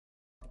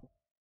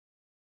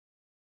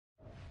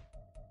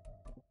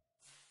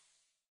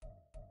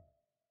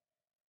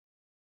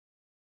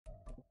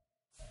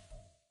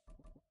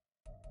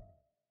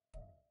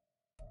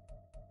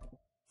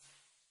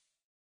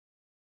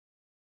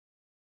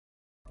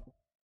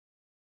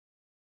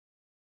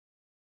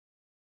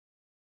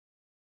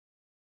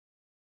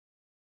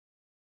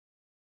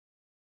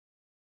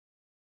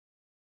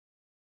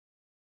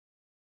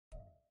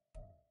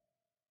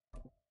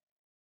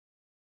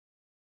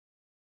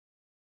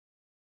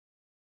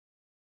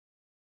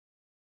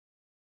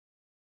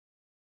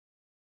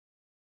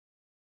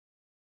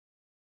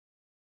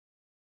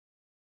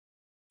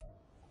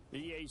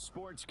EA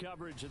Sports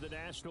coverage of the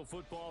National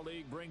Football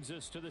League brings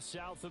us to the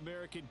South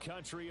American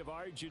country of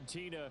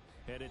Argentina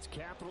and its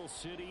capital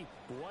city,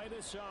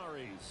 Buenos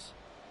Aires.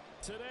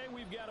 Today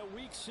we've got a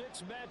Week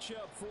 6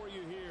 matchup for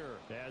you here,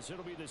 as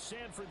it'll be the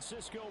San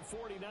Francisco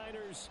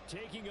 49ers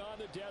taking on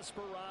the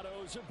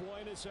Desperados of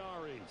Buenos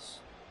Aires.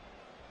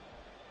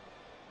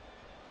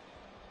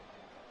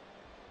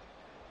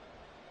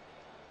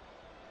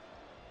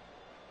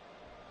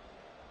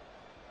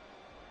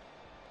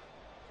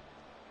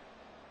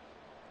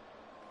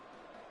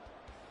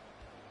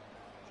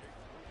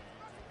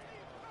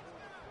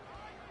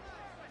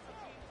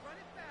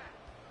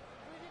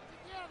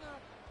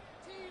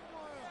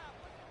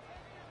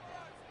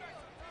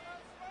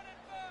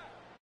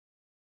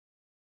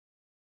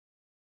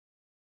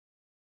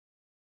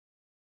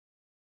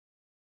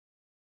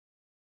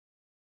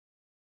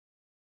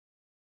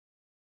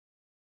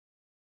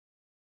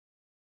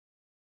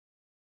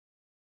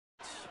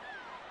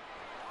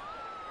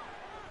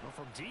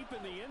 From deep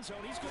in the end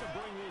zone, he's going to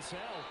bring this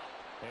out.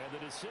 And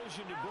the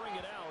decision to bring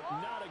it out,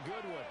 not a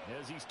good one,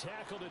 as he's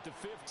tackled at the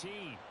 15. Let's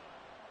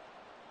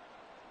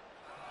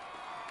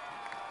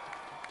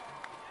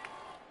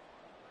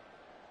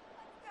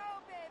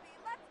go, baby.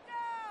 Let's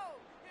go.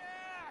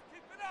 Yeah,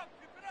 keep it up,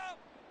 keep it up.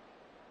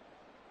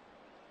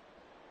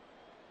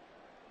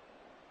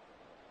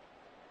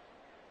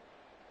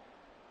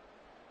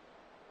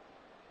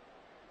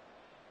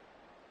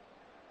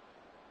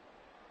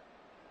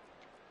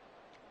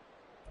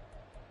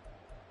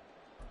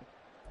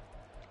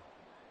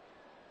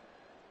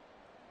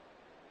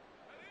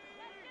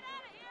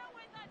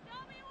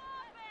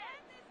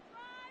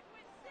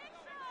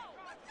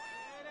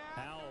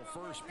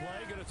 First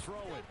play, going to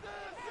throw it.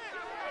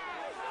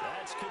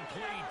 That's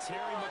complete.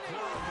 Terry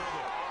McLaurin with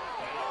it.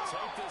 And he'll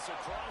take this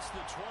across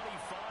the 25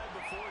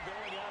 before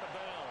going out of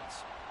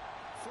bounds.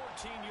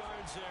 14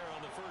 yards there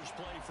on the first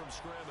play from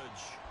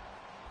scrimmage.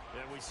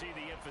 And we see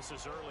the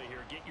emphasis early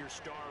here. Get your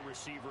star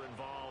receiver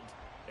involved.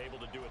 Able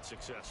to do it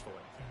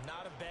successfully.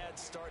 Not a bad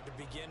start to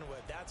begin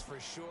with, that's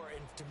for sure.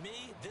 And to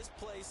me, this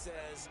play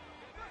says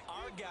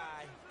our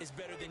guy is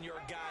better than your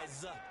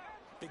guy's.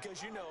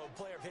 Because, you know, a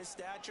player of his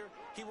stature,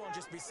 he won't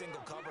just be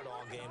single covered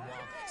all game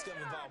long. It's going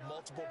to involve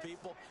multiple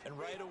people. And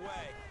right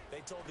away,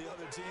 they told the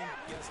other team,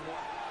 guess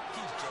what?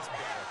 He's just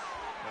better.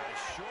 A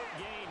short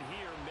gain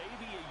here,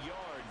 maybe a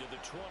yard to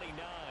the 29.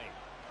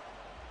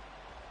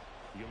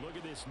 You look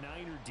at this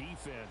Niner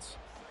defense.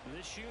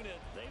 This unit,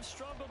 they've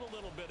struggled a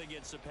little bit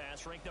against the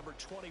pass, ranked number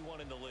 21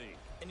 in the league.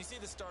 And you see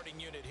the starting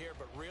unit here,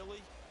 but really,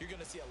 you're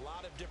going to see a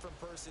lot of different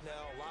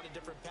personnel, a lot of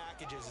different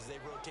packages as they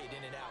rotate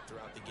in and out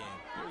throughout the game.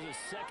 Here's a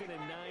 2nd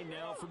and 9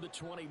 now from the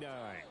 29. Keep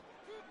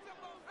it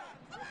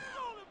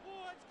rolling,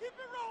 boys. Keep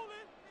it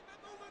rolling. Keep it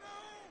moving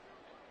on.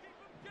 Keep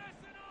them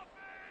guessing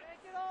offense.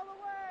 Take it all the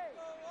way.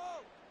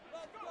 Go,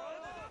 let's go.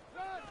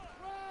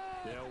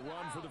 They'll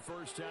run for the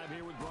first time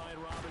here with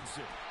Brian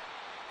Robinson.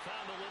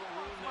 Found a little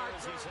room there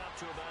as he's up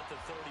to about the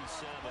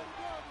 37.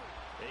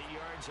 8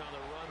 yards on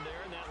the run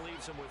there, and that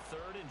leaves him with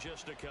 3rd and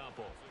just a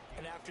couple.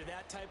 And after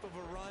that type of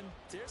a run,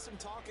 there's some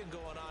talking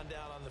going on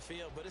down on the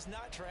field, but it's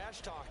not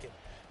trash talking.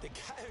 The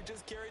guy who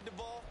just carried the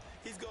ball,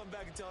 he's going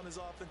back and telling his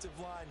offensive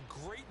line,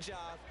 great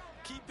job,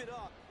 keep it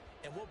up,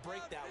 and we'll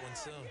break that one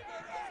soon.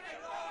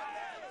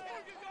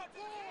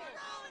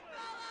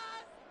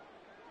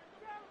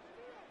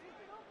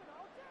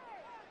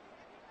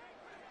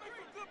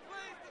 Good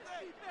plays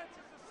today. Defense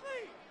is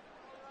asleep.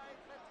 All right,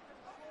 let's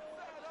control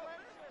that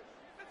pressure.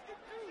 Let's get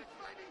loose,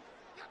 baby.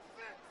 Get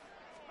fit.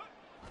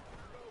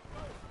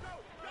 Go.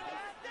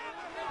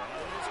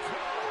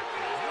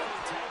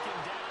 Taken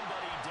down,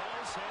 but he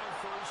does have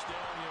first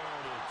down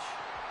yardage.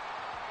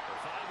 For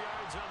 5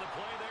 yards on the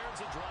play there, as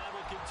the drive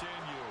will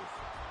continue.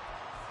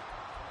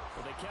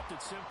 Well, they kept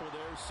it simple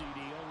there,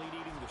 CD, only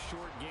needing the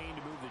short gain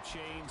to move the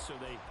chains, so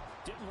they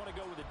didn't want to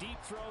go with a deep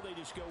throw. They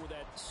just go with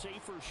that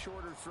safer,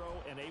 shorter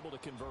throw and able to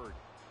convert.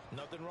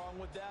 Nothing wrong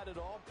with that at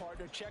all,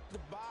 partner. Check the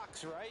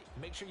box, right?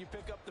 Make sure you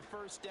pick up the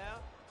first down.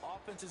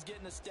 Offense is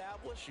getting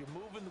established. You're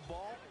moving the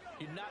ball.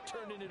 You're not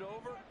turning it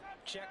over.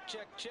 Check,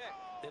 check, check.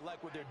 They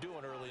like what they're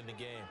doing early in the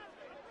game.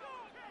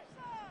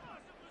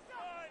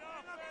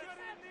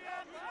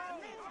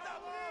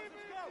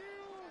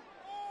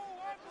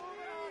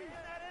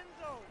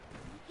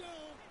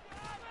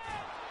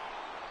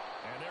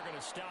 And they're going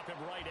to stop him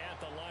right at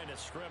the line of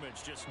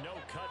scrimmage. Just no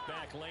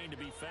cutback lane to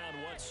be found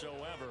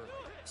whatsoever.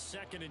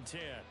 2nd and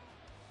 10.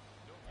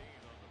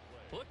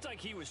 Looked like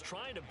he was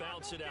trying to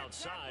bounce it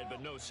outside,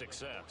 but no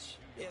success.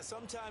 Yeah,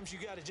 sometimes you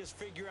got to just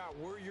figure out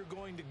where you're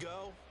going to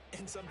go,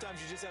 and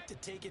sometimes you just have to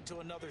take it to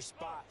another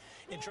spot.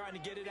 In trying to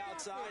get it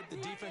outside, the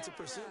defensive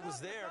pursuit was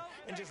there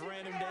and just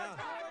ran him down.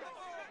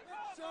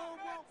 Show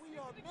what we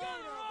are made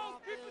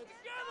of. Keep it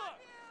together.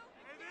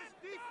 And this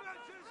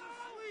defense is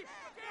asleep.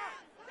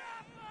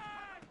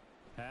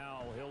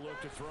 Howell, he'll look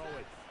to throw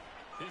it.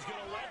 He's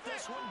going to let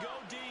this one go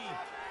deep.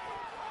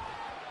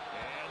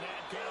 And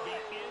that's going to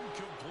be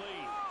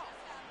incomplete.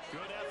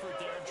 Good effort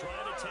there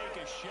trying to take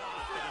a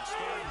shot, but it's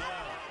third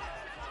down.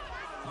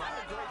 Not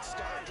a great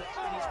start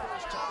dropping his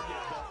first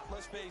target, but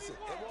let's face it,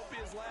 it won't be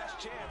his last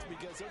chance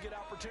because he'll get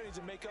opportunities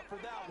to make up for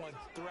that one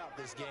throughout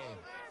this game.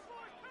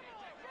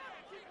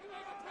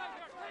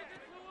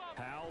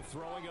 Powell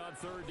throwing on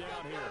third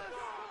down here.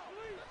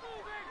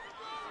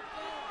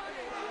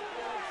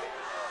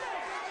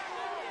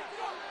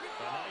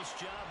 A nice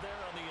job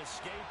there on the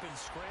escape and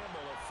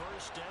scramble. A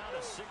first down,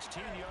 a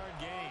 16-yard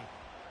gain.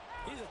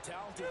 He's a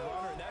talented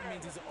runner, and that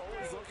means he's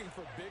always looking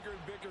for bigger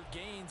and bigger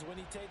gains when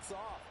he takes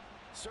off.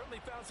 Certainly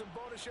found some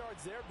bonus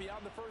yards there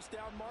beyond the first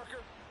down marker,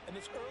 and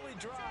this early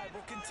drive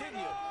will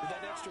continue with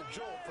that extra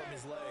jolt from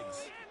his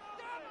legs.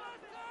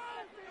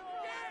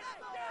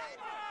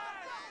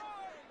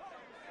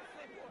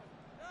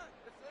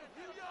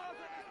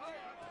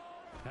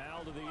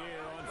 Powell to the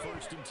air on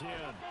 1st and 10.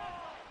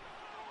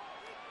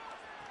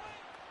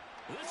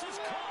 This is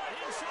caught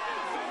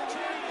inside the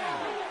 15.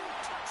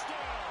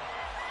 Touchdown.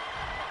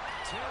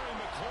 Terry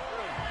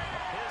McLaurin,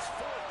 his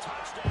 4th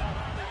touchdown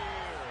on the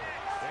year.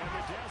 And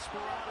the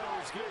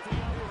Desperados get the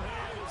upper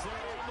hand as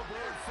they're on the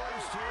board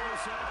first here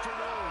this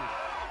afternoon.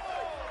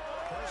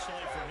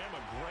 Personally, for him,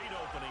 a great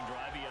opening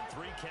drive. He had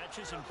 3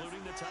 catches,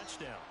 including the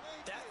touchdown.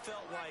 That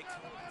felt like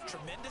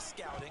tremendous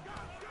scouting,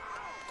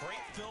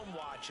 great film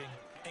watching,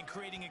 and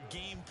creating a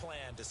game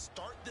plan to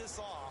start this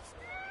off,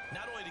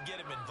 not only to get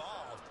him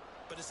involved,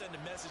 but to send a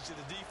message to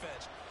the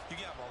defense. You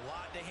have a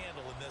lot to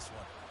handle in this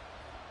one.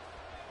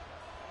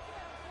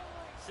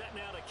 Set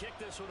now to kick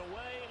this one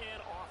away,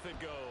 and off it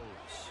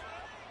goes.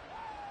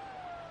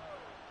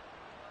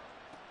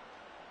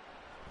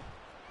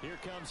 Here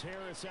comes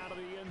Harris out of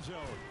the end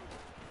zone.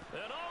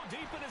 And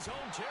deep in his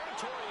own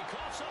territory, he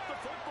coughs up the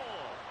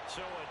football.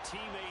 So a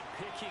teammate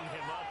picking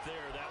him up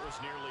there, that was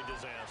nearly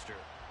disaster.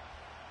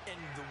 And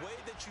the way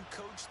that you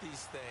coach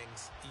these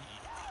things,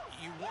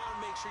 you want to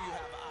make sure you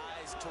have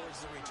eyes towards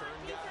the return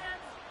guy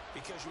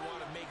because you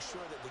want to make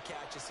sure that the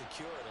catch is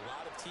secured. A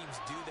lot of teams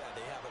do that.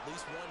 They have at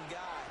least one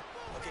guy.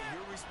 Okay,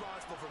 you're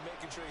responsible for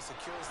making sure he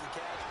secures the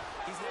catch.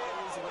 He's not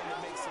always the one that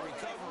makes the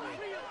recovery,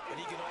 but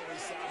he can always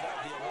sound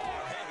out the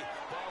alarm. Hey,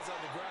 ball's on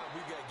the ground.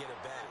 We've got to get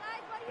it back.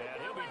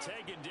 And he'll be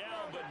taken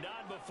down, but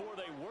not before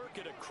they work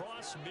it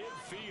across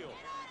midfield.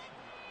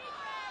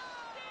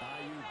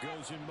 Ayuk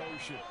goes in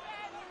motion.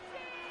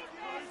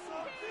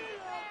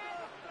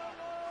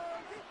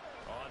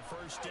 On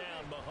 1st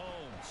down,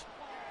 Mahomes.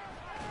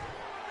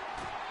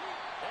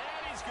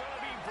 And he's going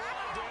to be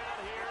brought down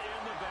here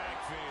in the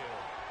backfield.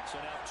 So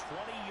now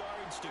 20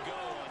 yards to go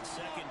on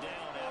 2nd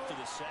down after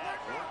the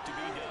sack. Work to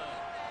be done.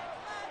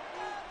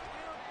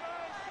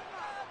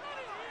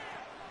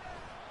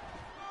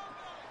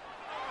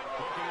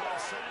 Looking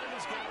left side,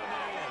 he's got a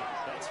man.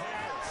 That's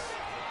Harris.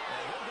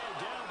 And he'll go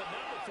down, but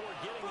not before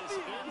getting this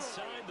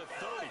inside the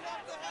 30.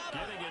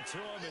 Getting it to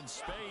him in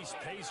space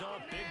pays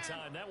off big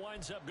time. That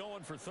winds up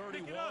going for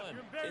 31.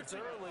 It's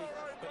early,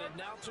 but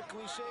announcer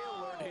cliche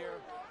alert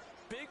here.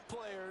 Big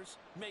players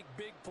make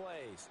big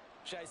plays.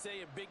 Should I say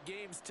in big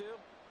games too?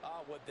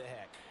 What the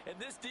heck. And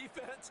this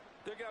defense,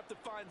 they're going to have to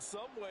find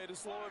some way to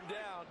slow him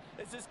down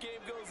as this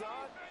game goes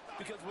on,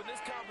 because when this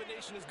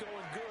combination is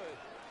going good,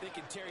 they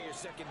can tear your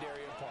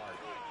secondary apart.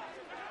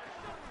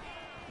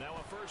 Now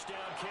a 1st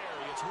down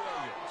carry. It's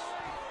Williams.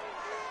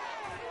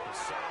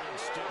 Silent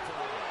still for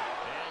the run.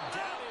 And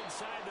down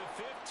inside the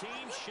 15,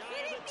 shy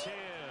of the 10.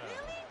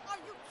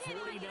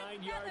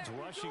 49 yards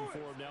rushing for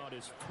him now at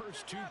his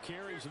first 2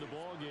 carries of the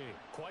ball game.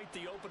 Quite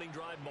the opening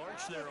drive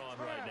march they're on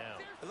right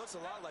now. It looks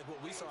a lot like what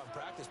we saw in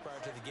practice prior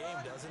to the game,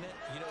 doesn't it?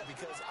 You know,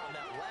 because on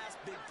that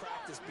last big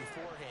practice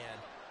beforehand,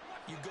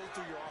 you go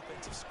through your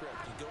offensive script,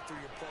 you go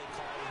through your play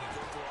calling, you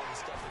go through all the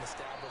stuff and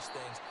establish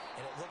things,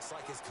 and it looks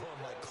like it's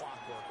going like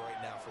clockwork right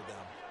now for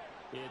them.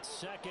 It's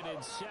 2nd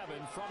and 7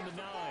 from the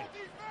 9.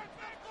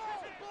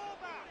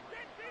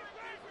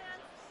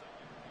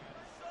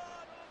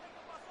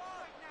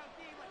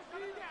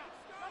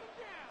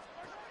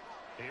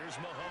 Here's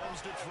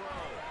Mahomes to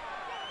throw.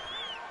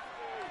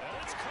 And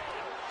it's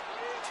caught.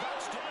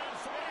 Touchdown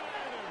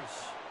 49ers.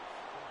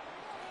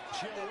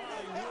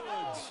 Jelani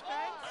Woods. A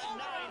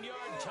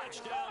 9-yard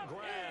touchdown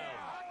grab.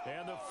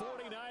 And the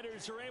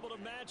 49ers are able to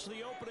match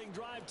the opening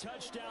drive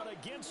touchdown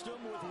against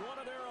them with one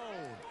of their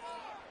own.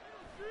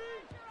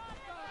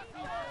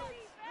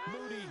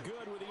 Moody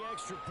good with the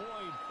extra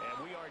point.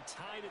 And we are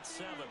tied at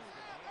 7.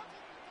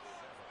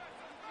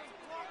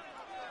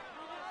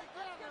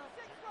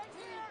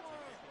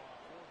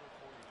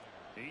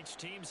 Each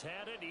team's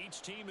had it.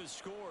 Each team has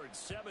scored.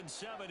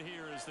 7-7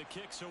 here as the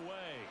kick's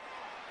away.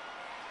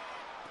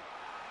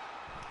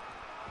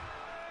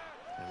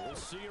 And we'll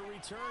see a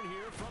return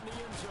here from the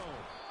end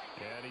zone.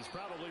 And he's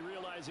probably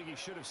realizing he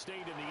should have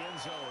stayed in the end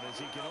zone as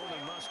he can only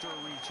muster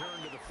a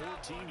return to the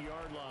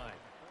 14-yard line.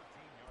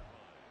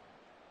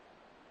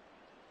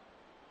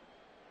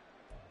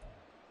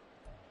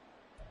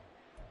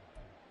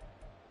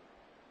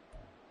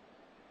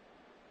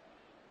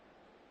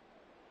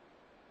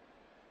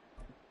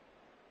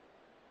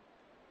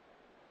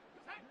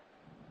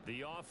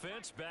 The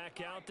offense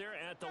back out there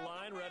at the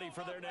line, ready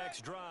for their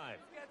next drive.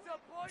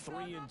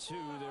 3-2,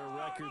 their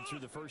record through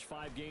the first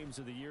 5 games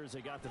of the year as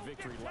they got the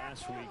victory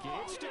last week.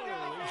 It's still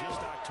early, just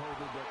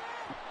October,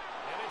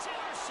 and it's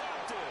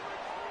intercepted.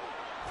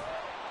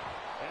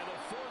 And the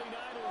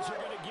 49ers are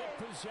going to get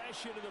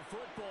possession of the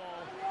football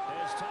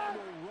as time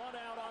will run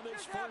out on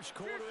this first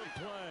quarter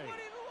of play.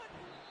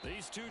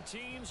 These two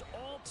teams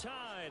all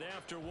tied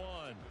after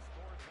one.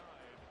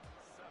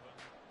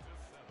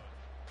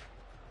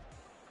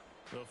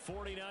 The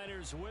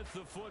 49ers with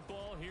the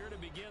football here to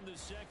begin the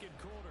second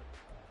quarter.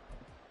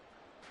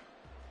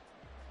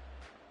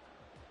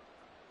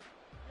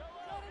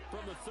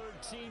 From the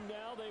 13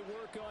 now, they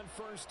work on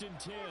 1st and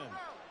 10.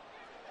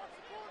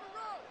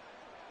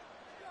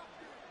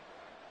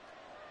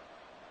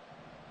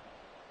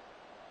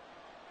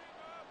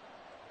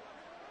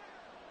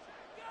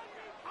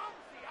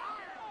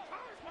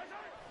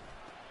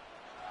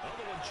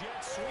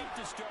 Jet sweep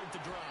to start the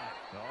drive.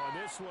 Oh, and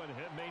this one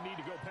may need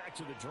to go back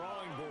to the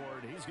drawing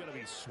board. He's going to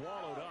be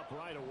swallowed up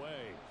right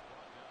away.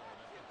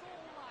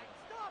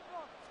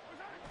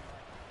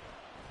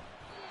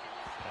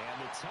 And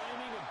the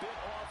timing a bit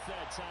off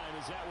that time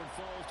as that one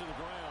falls to the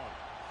ground.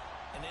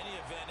 In any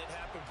event, it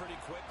happened pretty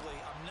quickly.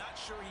 I'm not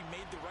sure he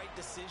made the right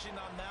decision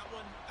on that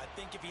one. I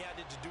think if he had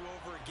it to do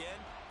over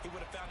again, he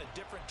would have found a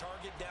different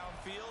target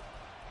downfield.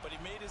 But he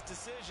made his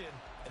decision,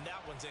 and that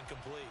one's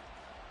incomplete.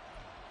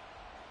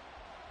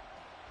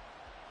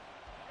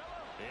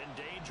 In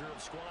danger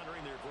of squandering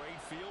their great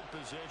field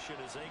position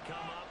as they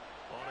come up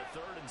on a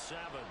 3rd and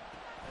 7.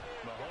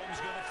 Mahomes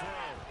going to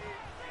throw.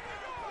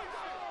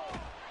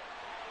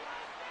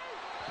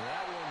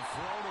 That one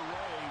thrown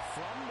away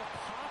from the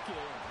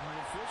pocket. The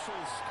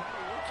officials kind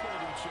of looking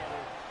at each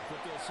other,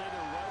 but they'll say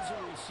there was a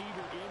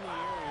receiver in the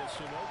area,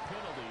 so no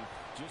penalty,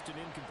 just an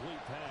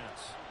incomplete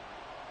pass.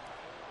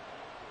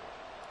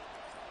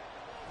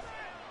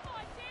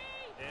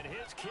 And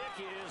his kick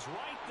is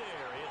right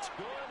there. It's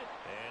good,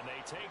 and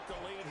they take the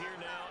lead here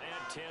now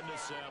at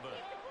 10-7.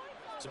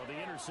 So the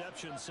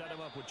interception set him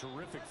up with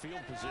terrific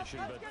field position,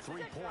 but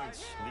 3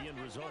 points, the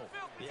end result.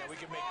 Yeah, we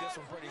can make this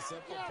one pretty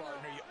simple,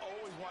 partner. You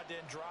always want to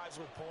end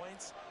drives with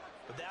points,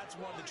 but that's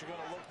one that you're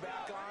going to look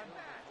back on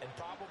and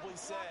probably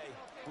say,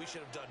 we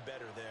should have done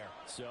better there.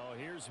 So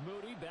here's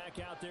Moody back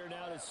out there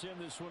now to send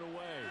this one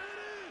away.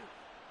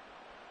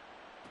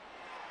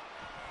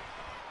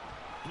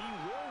 He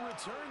will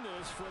return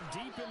this from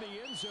deep in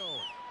the end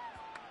zone.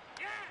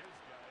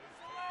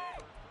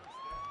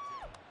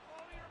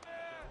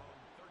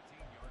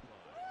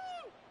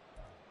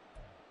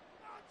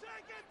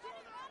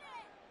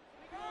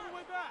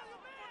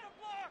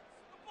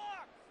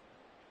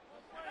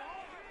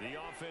 The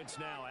offense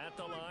now at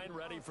the line,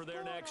 ready for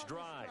their next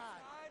drive.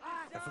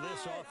 And for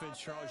this offense,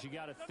 Charles, you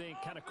got to think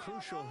kind of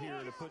crucial here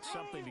to put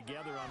something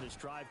together on this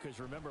drive, because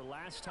remember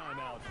last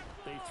time out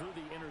they threw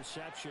the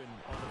interception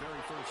on the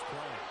very first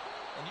play.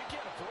 And you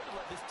can't afford to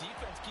let this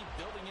defense keep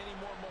building any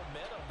more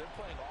momentum. They're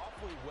playing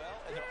awfully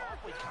well, and they're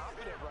awfully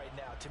confident right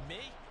now. To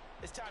me,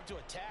 it's time to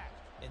attack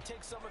and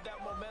take some of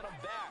that momentum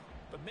back,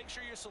 but make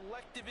sure you're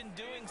selective in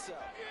doing so.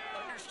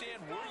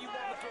 Understand where you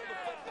want to throw the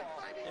football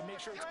and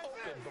make sure it's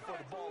open before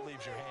the ball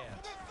leaves your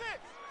hands.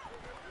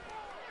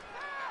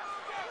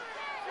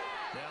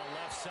 Now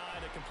left side,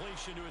 a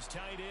completion to his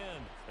tight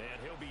end. And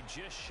he'll be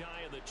just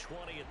shy of the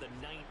 20 at the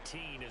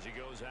 19 as he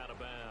goes out of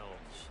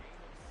bounds.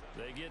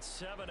 They get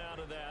 7 out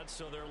of that,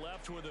 so they're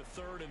left with a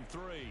 3rd and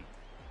 3.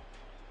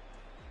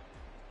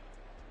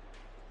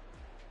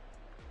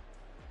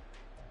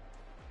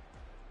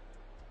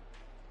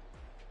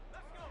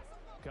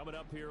 Coming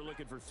up here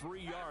looking for 3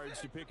 yards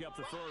to pick up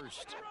the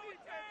first.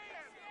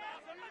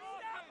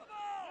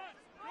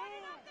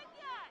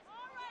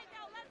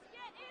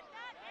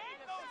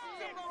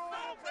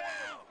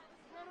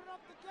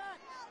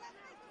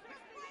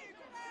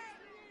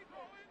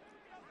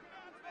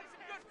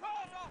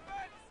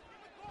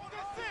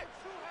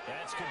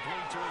 That's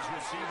complete to his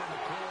receiver,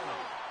 McCoy.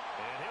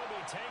 And he'll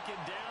be taken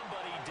down,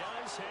 but he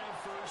does have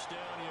first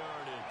down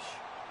yardage.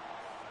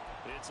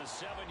 It's a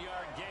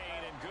 7-yard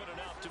gain and good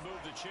enough to move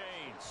the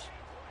chains.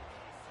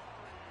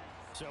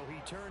 So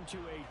he turned to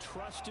a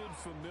trusted,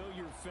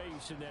 familiar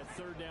face in that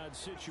 3rd down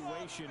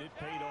situation. It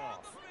paid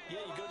off.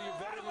 Yeah, you go to your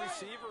veteran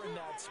receiver in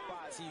that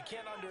spot, so you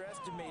can't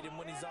underestimate him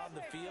when he's on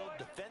the field.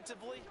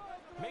 Defensively,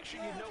 make sure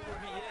you know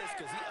where he is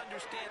because he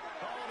understands.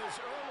 Oh, and his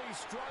early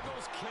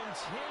struggles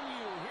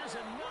continue. Here's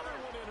another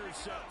one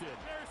intercepted.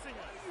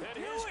 And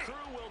his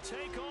crew will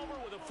take over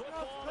with a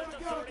football at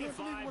the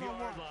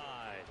 35-yard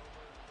line.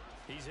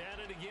 He's at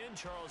it again,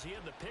 Charles. He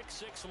had the pick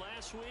 6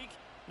 last week.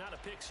 Not a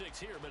pick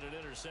 6 here, but an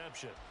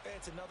interception.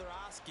 It's another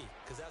Oski,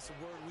 because that's the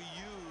word we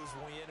use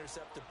when we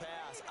intercept a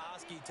pass.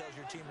 Oski tells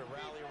your team to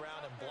rally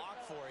around and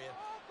block for you.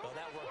 Well,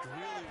 that worked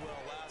really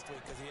well last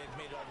week because he had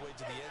made it all the way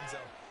to the end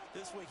zone.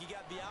 This week, he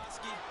got the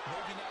Oski,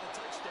 maybe not a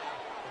touchdown,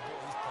 but boy,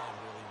 he's playing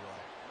really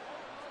well.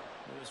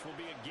 This will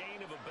be a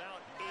gain of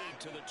about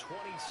 8 to the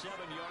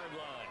 27-yard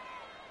line.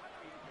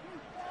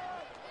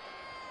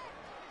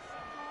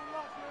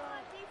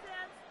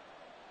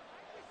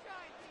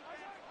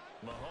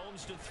 Mahomes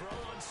Mahomes to throw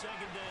on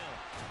second down.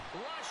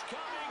 Rush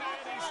coming,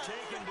 and he's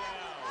taken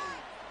down.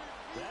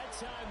 That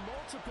time,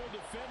 multiple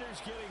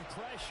defenders getting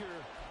pressure,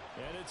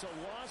 and it's a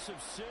loss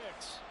of 6.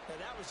 And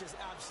that was just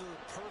absolute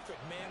perfect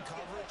man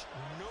coverage.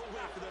 No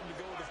way for them to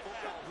go with the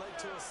football. Led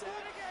to a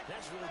sack.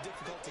 That's really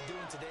difficult to do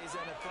in today's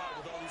NFL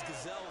with all these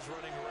gazelles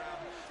running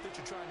around that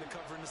you're trying to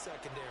cover in the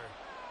secondary.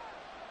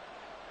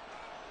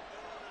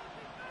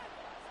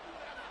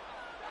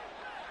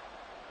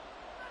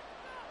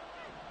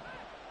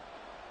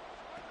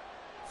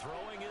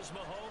 Throwing is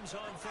Mahomes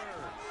on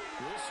third.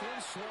 This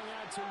one swung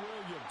out to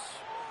Williams.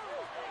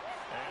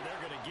 And they're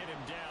going to get him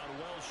down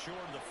well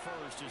short of the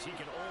first as he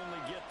can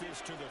only get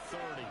this to the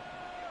 30.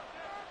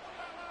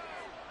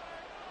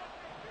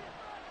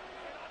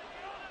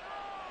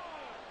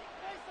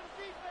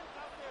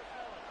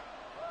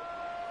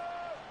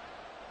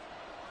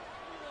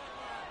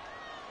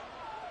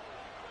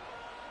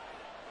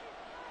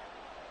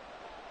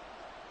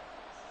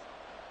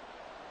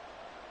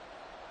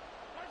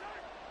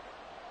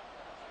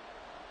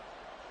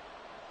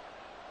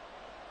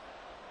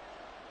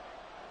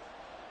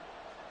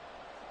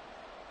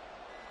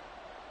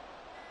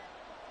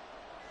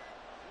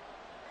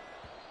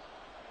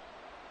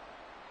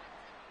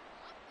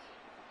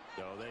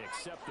 So they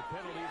accept the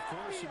penalty, of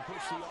course, and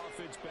push the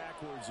offense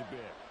backwards a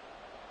bit.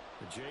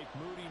 Jake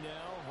Moody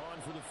now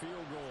on for the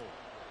field goal.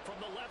 From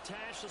the left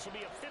hash, this will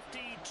be a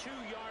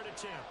 52-yard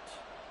attempt.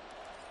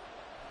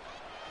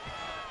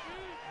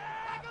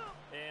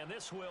 And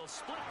this will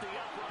split the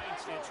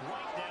uprights. It's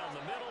right down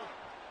the middle.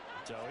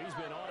 So he's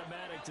been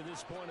automatic to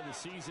this point of the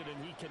season, and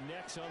he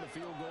connects on the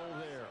field goal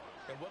there.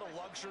 And what a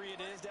luxury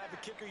it is to have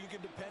a kicker you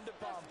can depend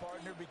upon,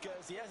 partner,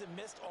 because he hasn't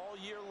missed all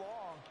year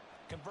long.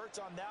 Converts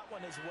on that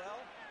one as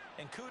well.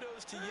 And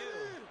kudos to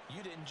you.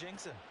 You didn't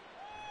jinx him.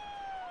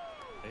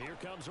 And here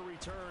comes a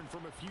return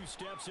from a few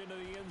steps into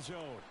the end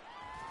zone.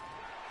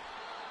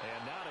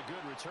 And not a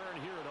good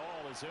return here at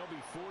all as they'll be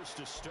forced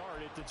to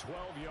start at the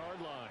 12-yard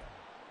line.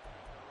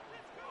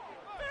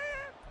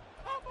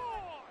 Come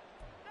on!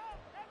 No,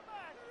 never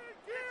mind.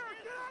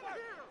 Get out of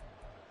here!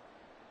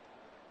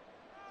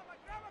 Oh, my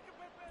God, I can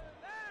play better than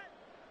that.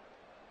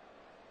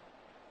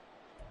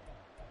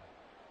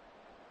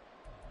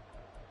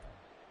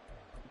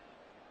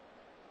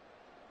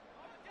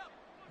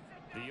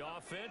 The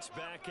offense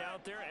back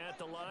out there at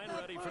the line,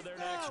 ready for their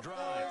next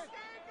drive.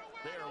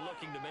 They are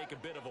looking to make a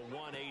bit of a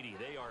 180.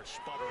 They are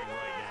sputtering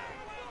right now.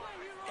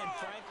 And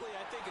frankly,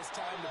 I think it's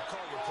time to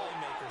call your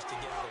playmakers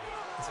together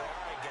and say,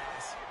 all right,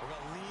 guys, we're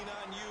going to lean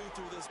on you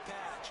through this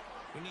patch.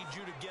 We need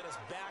you to get us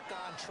back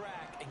on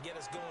track and get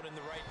us going in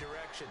the right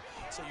direction.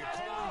 So you're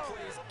calling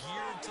plays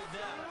geared to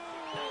them.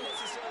 Not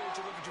necessarily that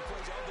you look at your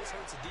plays, oh, this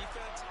hurts the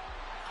defense.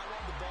 I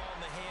want the ball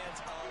in the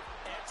hands of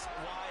X,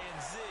 Y, and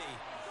Z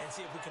and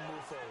see if we can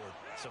move forward.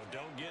 So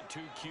don't get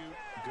too cute.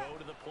 Go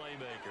to the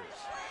playmakers.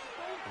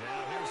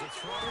 Now here's a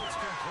throw. It's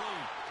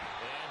complete.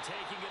 And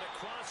taking it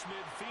across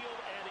midfield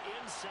and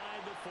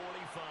inside the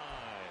 45.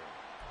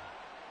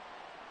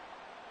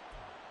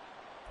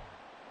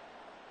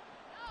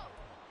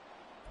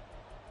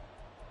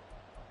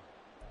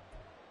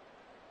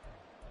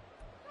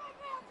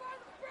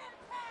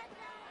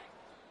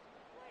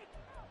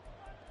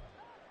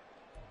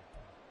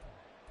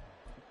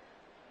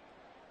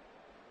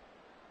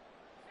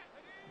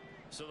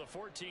 So the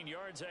 14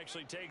 yards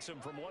actually takes him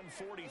from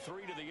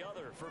 143 to the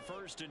other for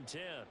 1st and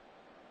 10.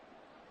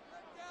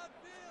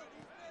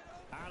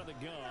 Out of the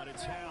gun,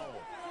 it's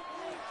Howell.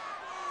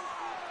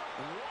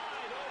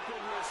 Wide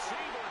open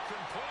receiver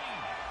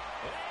complete.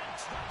 And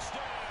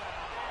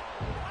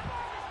touchdown.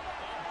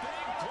 A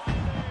big play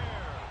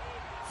there.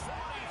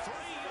 43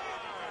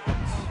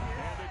 yards.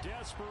 And the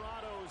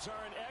Desperados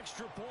are an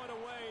extra point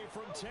away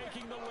from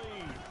taking the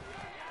lead.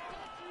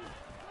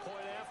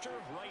 Point after,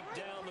 right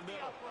down the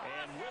middle.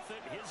 And with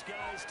it, his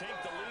guys take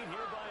the lead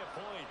here by a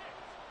point.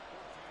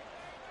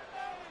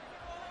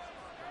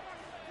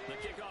 The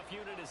kickoff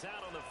unit is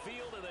out on the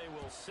field, and they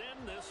will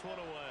send this one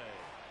away.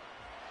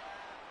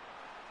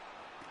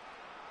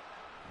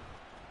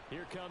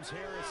 Here comes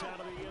Harris out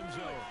of the end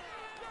zone.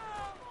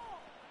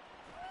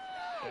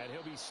 And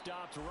he'll be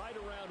stopped right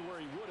around where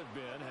he would have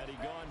been had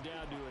he gone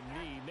down to a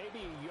knee,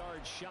 maybe a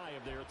yard shy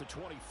of there at the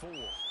 24.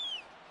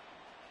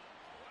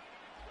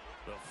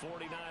 The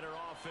 49er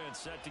offense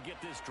set to get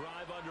this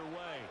drive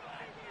underway.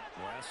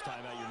 Last time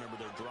out, you remember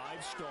their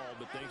drive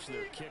stalled, but thanks to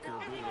their kicker,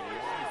 being a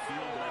long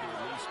field goal to at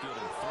least get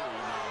them through.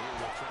 Now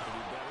here they'll try to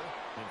do better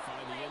and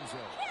find the end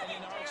zone. And in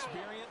our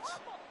experience,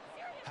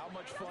 how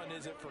much fun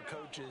is it for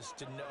coaches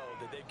to know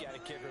that they've got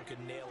a kicker who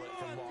can nail it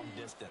from long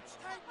distance?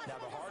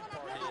 Now, the hard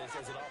part is,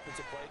 as an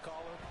offensive play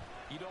caller,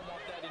 you don't want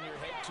that in your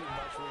head too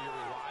much where you're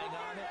relying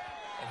on it,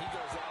 and he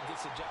goes out and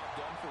gets the job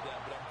done for them.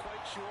 But I'm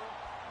quite sure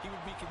he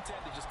would be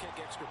content to just kick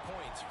extra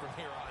points from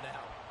here on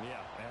out.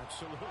 Yeah,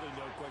 absolutely,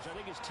 no question. I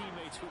think his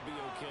teammates would be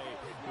okay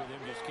with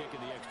him just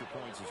kicking the extra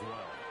points as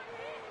well.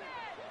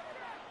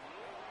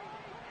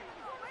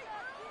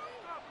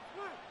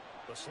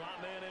 The slot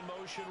man in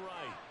motion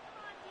right.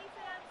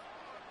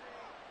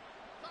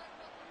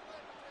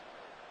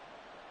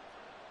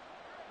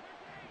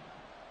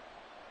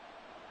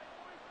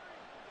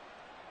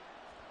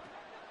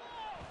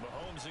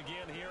 Mahomes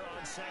again here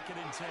on 2nd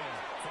and 10.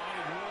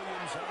 Finding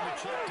Williams on the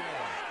check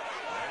down.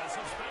 Has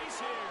some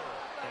space here.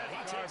 And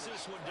he takes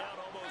this one down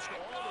almost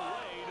all the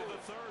way to the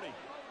 30.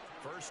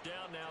 First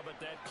down now, but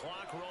that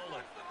clock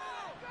rolling.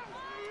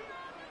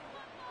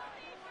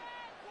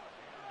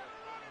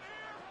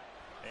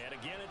 And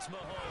again, it's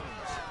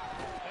Mahomes.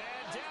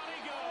 And down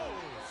he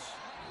goes.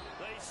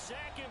 They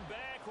sack him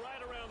back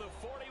right around the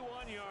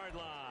 41-yard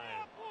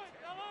line.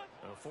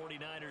 The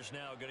 49ers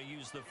now going to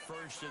use the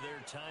first of their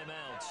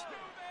timeouts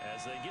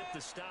as they get the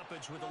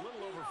stoppage with a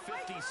little over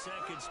 50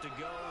 seconds to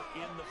go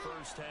in the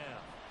first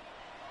half.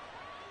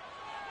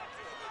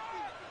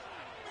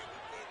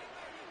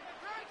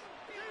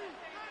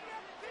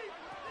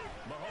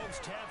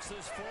 Mahomes taps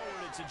this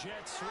forward. It's a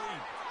jet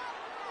sweep.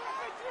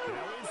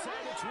 Now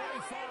inside the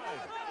 25.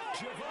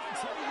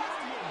 Javonte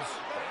Williams.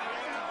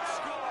 And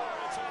score.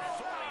 It's a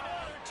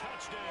 49er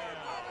touchdown.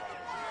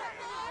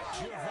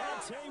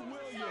 Javonte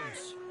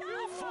Williams,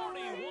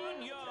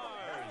 41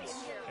 yards.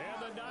 And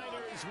the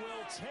Niners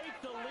will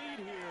take the lead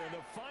here in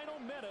the final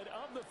minute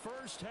of the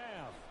first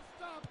half.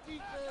 Stop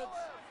defense.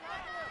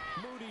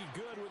 Moody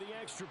good with the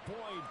extra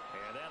point.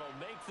 And that'll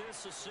make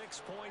this a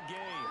 6-point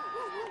game.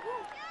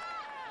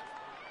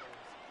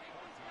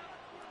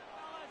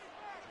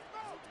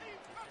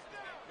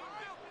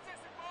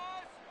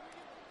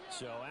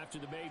 So after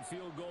the made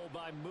field goal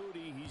by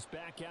Moody, he's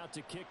back out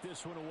to kick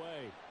this one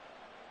away.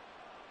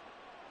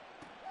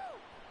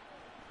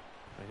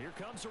 And here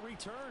comes a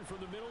return from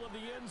the middle of the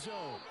end zone.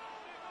 Oh,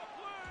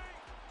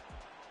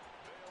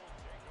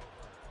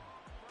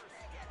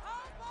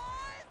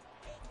 boys!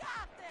 He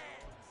got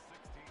this!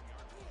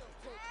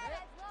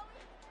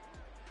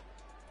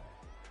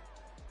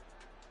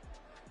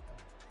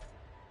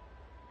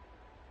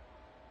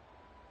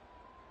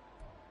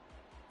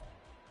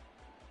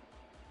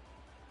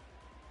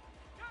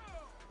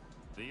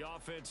 The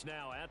offense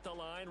now at the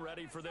line,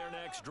 ready for their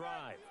next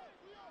drive.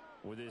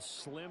 With this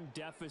slim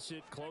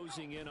deficit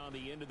closing in on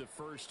the end of the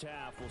first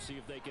half, we'll see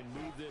if they can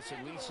move this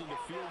at least into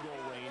field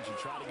goal range and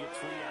try to get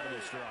 3 out of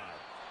this drive.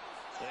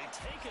 They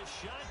take a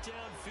shot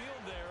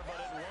downfield there, but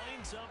it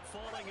winds up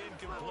falling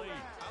incomplete.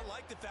 I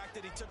like the fact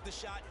that he took the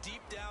shot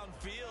deep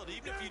downfield.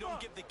 Even if you don't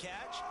get the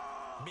catch,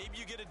 maybe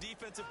you get a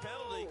defensive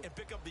penalty and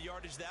pick up the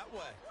yardage that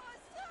way.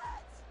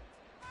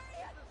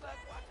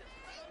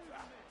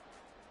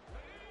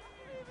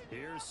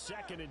 Here's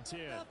 2nd and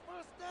 10.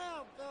 First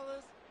down,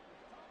 fellas.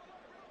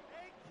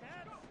 They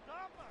can't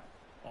stop us.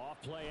 Off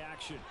play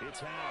action.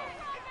 It's Howe.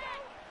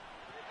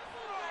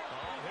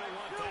 Oh, he'll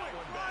want that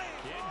one back.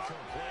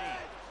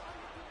 Incomplete.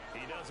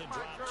 He doesn't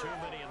drop too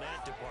many in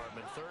that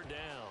department. 3rd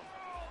down.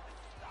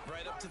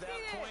 Right up to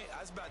that point, I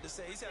was about to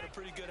say he's had a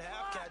pretty good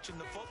half catching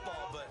the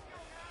football, but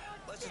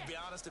let's just be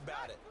honest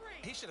about it.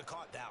 He should have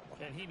caught that one.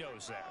 And he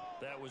knows that.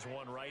 That was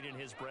one right in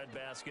his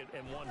breadbasket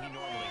and one he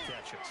normally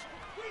catches.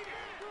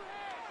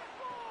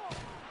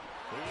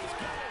 He's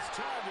got his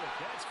target.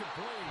 That's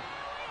complete.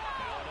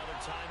 Now another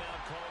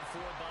timeout called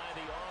for by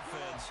the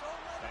offense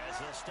as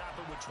they'll stop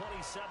it with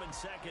 27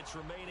 seconds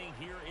remaining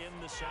here in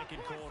the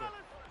second quarter.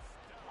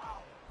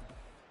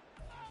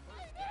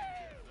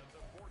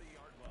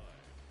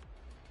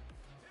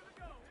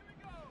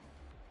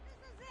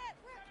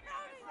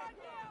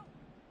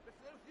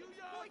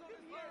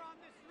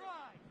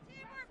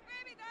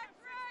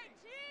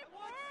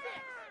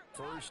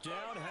 First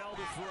down, Howell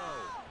to throw.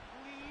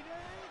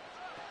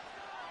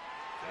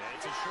 And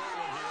it's a short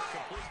one here,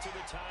 complete to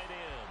the tight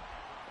end.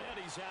 And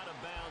he's out of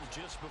bounds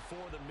just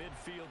before the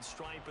midfield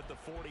stripe at the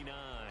 49.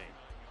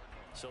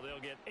 So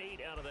they'll get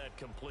 8 out of that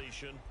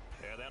completion.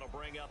 And that'll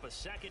bring up a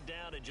 2nd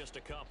down in just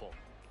a couple.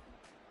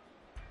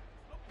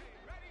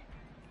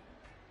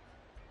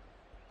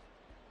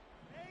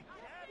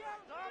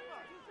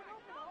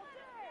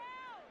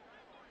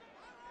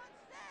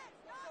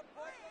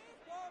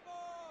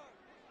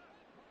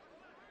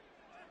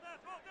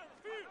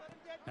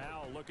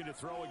 Howell looking to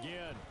throw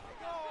again.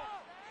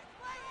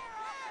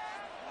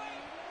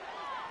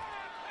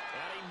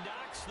 And he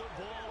knocks the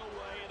ball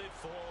away, and it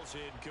falls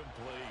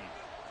incomplete.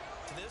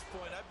 To this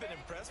point, I've been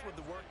impressed with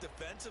the work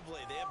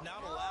defensively. They have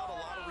not allowed a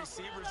lot of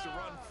receivers to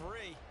run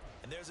free.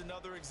 And there's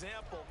another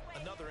example,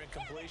 another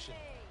incompletion.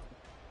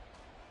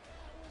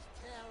 That was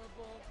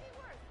terrible.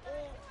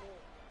 Awful.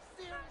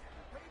 Seriously,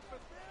 paid for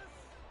this?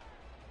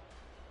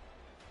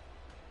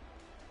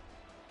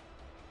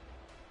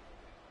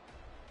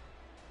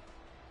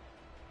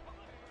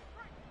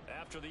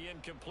 After the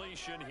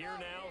incompletion, here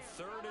now,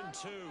 3rd and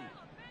 2.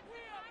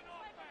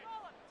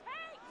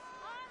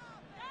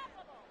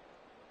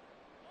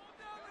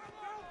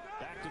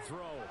 Back to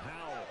throw,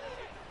 Howell.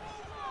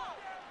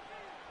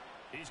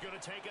 He's going to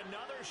take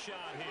another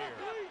shot here.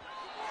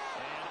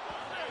 And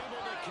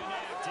unable to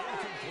connect,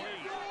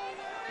 incomplete.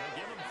 Now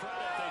give them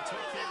credit, they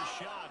took their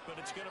shot, but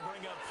it's going to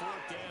bring up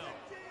 4th down.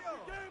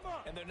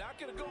 And they're not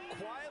going to go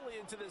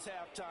quietly into this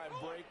halftime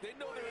break. They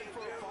know they're in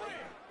for a fight,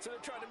 so they're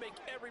trying to make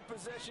every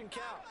possession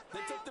count.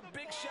 They took the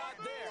big shot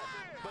there,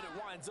 but it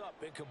winds up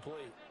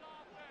incomplete.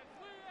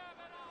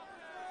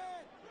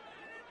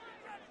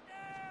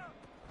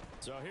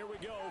 So here we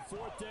go,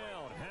 4th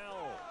down.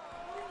 Howell.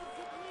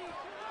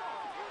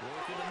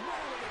 Working the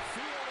middle of the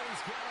field, and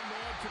he's got a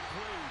man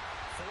complete.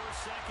 4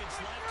 seconds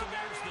left, and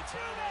there's the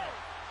timeout.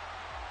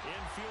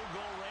 In field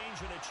goal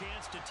range and a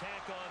chance to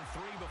tack on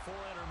 3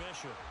 before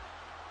intermission.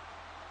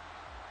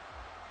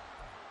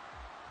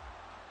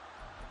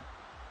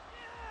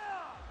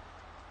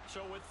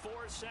 So with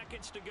 4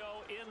 seconds to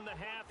go in the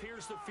half,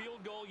 here's the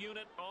field goal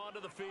unit onto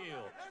the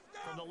field.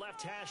 From the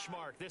left hash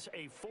mark, this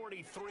a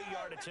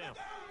 43-yard attempt.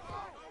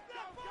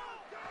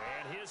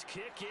 And his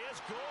kick is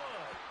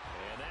good.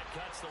 And that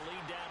cuts the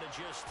lead down to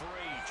just 3,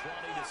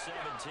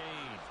 20-17.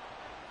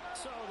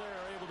 So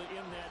they're able to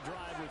end that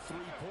drive with 3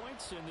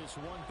 points in this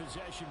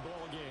one-possession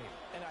ball game.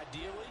 And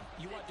ideally,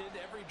 you want to end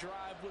every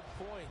drive with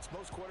points.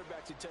 Most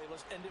quarterbacks would tell you,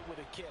 let's end it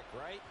with a kick,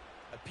 right?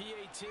 A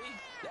PAT,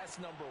 that's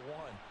number 1.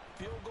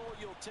 Field goal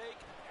you'll take.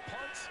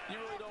 Punts, you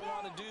really don't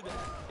want to do that.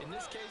 In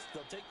this case,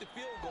 they'll take the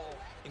field goal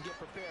and get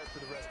prepared for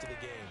the rest of the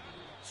game.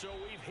 So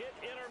we've hit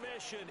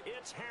intermission.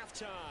 It's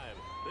halftime.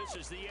 This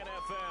is the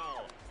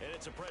NFL, and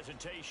it's a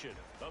presentation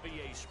of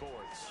EA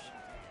Sports.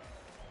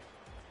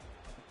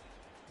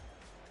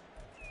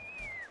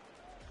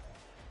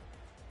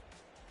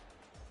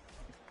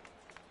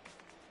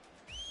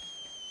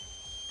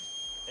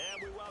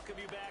 And we welcome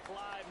you back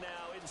live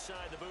now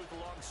inside the booth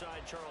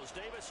alongside Charles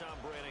Davis. I'm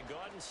Brandon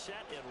Gaudin,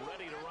 set and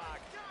ready to rock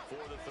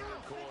for the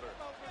 3rd quarter.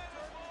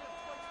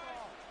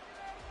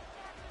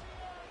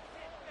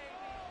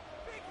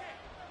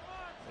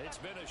 It's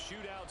been a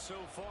shootout so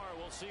far.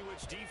 We'll see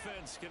which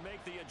defense can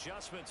make the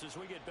adjustments as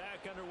we get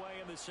back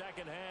underway in the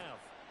 2nd half.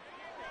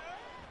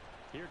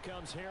 Here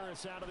comes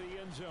Harris out of the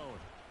end zone.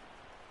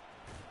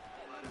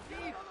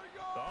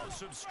 Oh,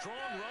 some strong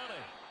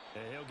running.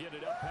 And he'll get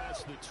it up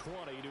past the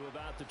 20 to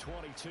about the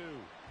 22. Yeah,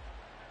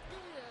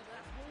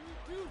 that's what we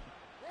do.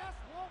 That's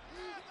what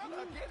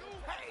we do.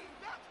 Hey,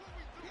 that's what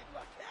we do.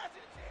 Like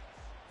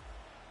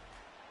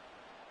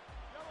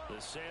the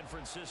San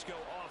Francisco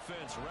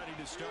offense ready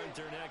to start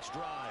their next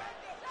drive.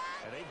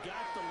 And they've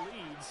got the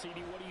lead.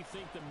 CD, what do you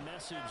think the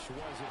message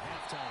was at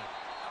halftime?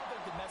 I don't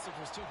think the message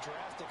was too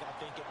drastic, I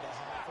think, at the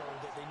half, or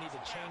that they need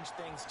to change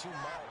things too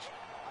much.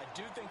 I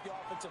do think the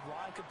offensive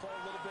line could play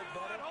a little bit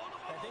better.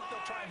 I think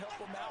they'll try and help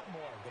them out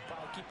more. They'll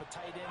probably keep a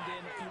tight end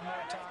in a few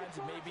more times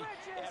and maybe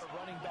add a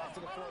running back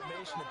to the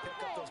formation to pick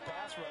up those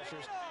pass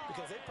rushers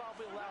because they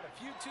probably allowed a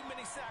few too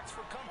many sacks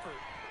for comfort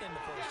in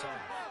the first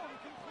half.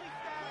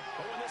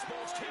 Oh, and this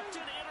ball's tipped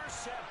and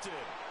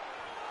intercepted.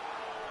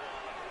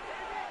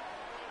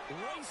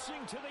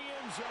 Racing to the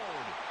end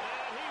zone.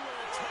 And he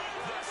will take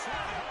this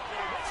one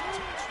home. It's a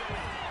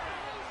touchdown.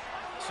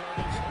 So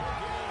this whole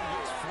game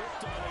gets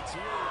flipped on its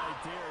ear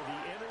right there. The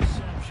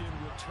interception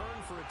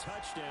returned for a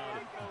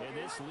touchdown. And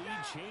this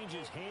lead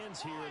changes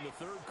hands here in the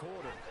 3rd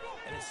quarter.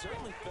 And it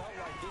certainly felt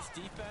like this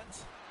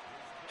defense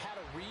had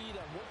a read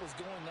on what was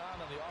going on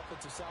the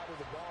offensive side of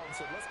the ball and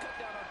said, let's cut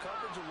down our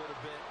coverage a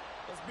little bit.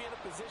 Let's be in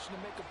a position to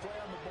make a play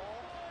on the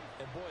ball.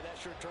 And, boy, that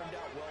sure turned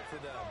out well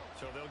for them.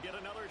 So they'll get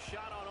another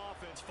shot on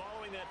offense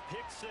following that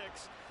pick 6.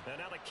 And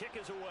now the kick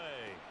is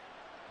away.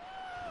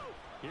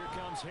 Here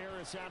comes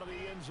Harris out of the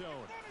end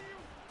zone.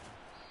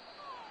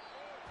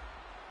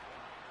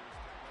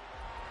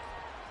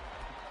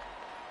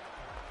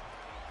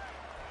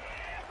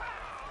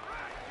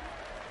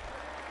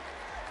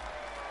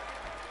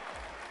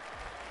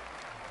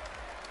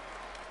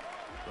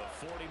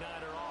 The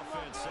 49er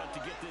offense set to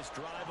get this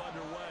drive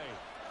underway.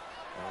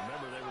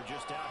 Remember, they were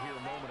just out here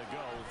a moment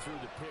ago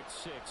through the pick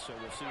 6, so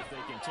we'll see if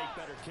they can take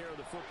better care of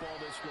the football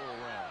this go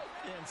around.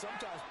 And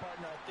sometimes,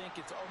 partner, I think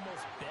it's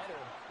almost better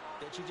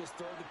that you just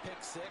throw the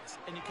pick 6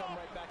 and you come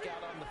right back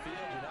out on the field.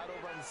 You're not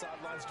over on the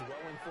sidelines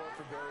dwelling for it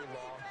for very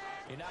long.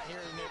 You're not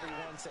hearing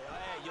everyone say, oh,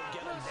 hey, you'll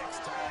get them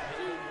next time.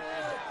 Hey, don't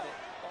worry about it.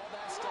 All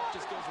that stuff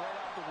just goes right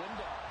out the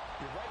window.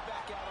 You're right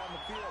back out on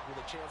the field with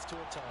a chance to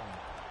atone.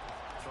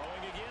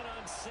 Throwing again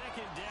on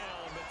 2nd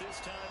down, but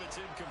this time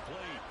it's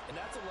incomplete. And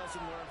that's a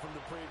lesson learned from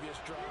the previous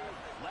drive.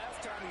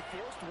 Last time he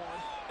forced one,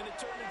 and it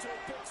turned into a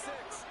pick 6.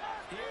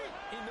 Here,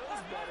 he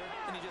knows better,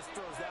 and he just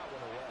throws that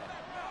one away.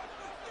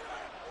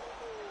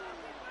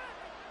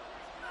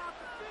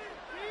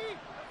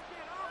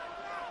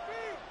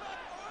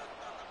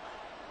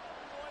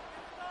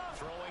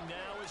 Throwing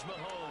now is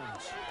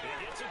Mahomes.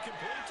 It hits it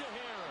complete to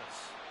Harris.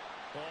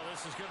 Well,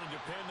 this is going to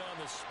depend on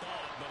the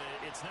spot, but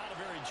it's not a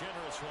very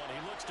generous one.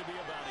 He looks to be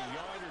about a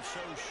yard or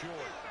so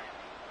short.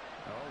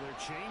 Oh, they're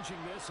changing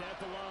this at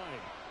the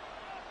line.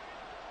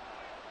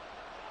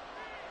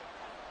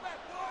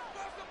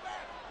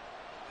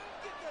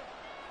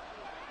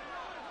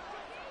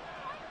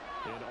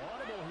 An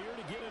audible here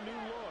to get a new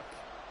look.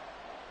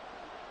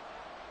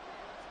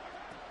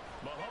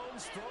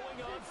 Mahomes throwing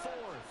on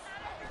 4th.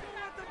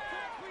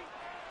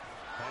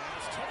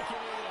 Pass taken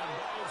in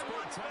by his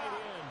big tight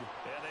end.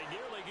 And they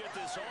nearly get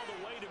this all the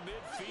way to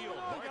midfield.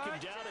 Mark him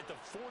down at the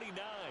 49.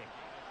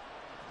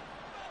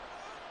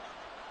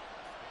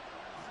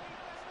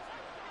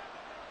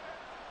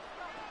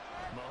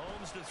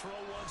 Mahomes to throw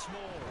once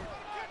more.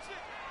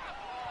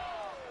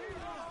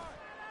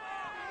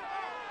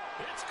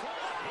 It's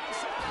caught.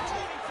 He's at the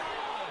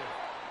 25.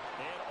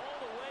 And all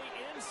the way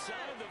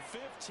inside the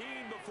 15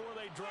 before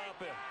they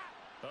drop it.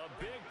 A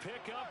big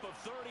pickup of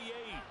 38.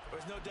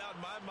 There's no doubt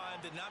in my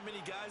mind that not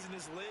many guys in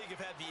this league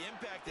have had the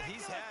impact that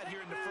he's had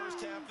here in the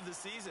first half of the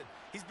season.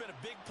 He's been a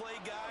big play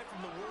guy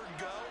from the word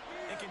go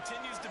and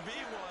continues to be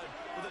one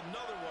with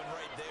another one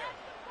right there.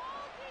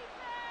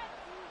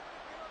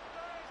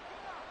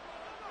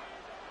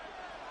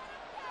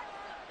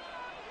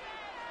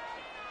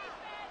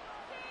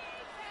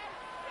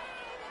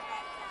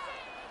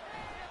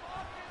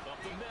 Up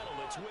the middle,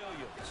 it's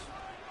Williams.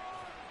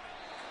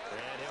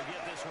 And he'll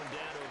get this one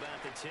down to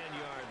about the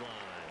 10-yard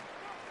line.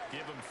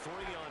 Give him 3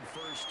 on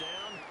first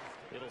down.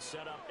 It'll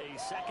set up a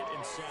 2nd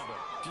and 7.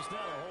 Just not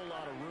a whole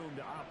lot of room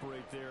to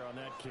operate there on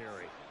that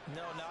carry.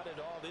 No, not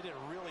at all. They did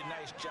a really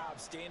nice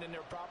job staying in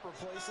their proper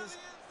places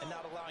and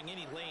not allowing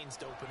any lanes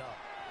to open up.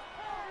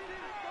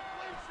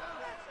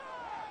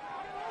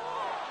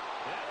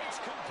 And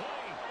it's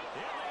complete.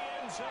 In the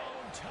end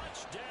zone,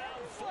 touchdown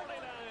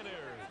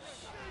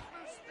 49ers.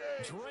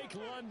 Drake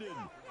London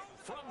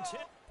from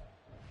 10.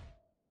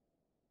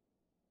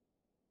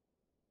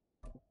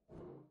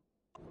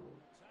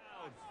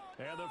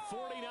 And the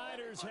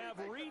 49ers have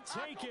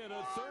retaken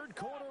a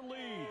third-quarter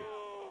lead.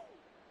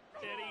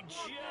 And he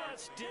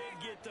just did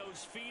get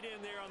those feet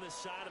in there on the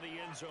side of the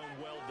end zone.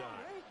 Well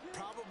done.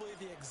 Probably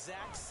the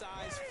exact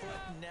size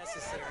foot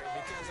necessary,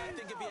 because I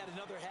think if he had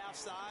another half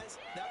size,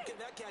 that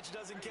catch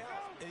doesn't count.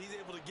 And he's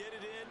able to get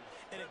it in,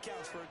 and it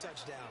counts for a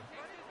touchdown.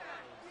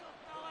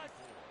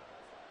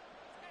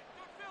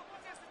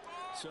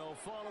 So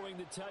following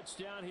the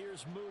touchdown,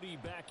 here's Moody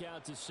back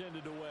out to send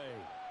it away.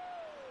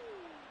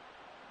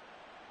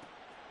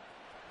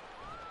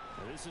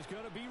 This is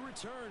going to be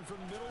returned from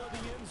the middle of the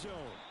end zone.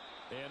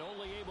 And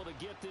only able to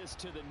get this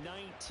to the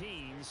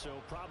 19,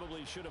 so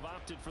probably should have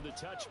opted for the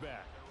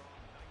touchback.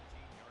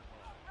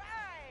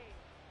 Right.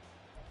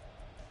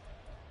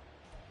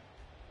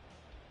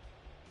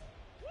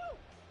 Woo.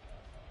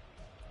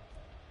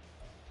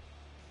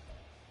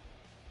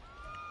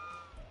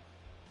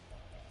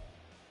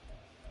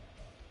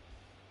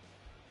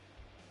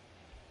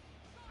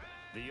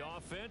 The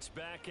offense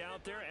back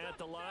out there at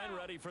the line,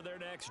 ready for their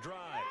next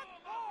drive.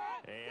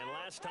 And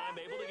last time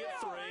able to get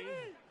 3.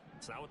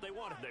 It's not what they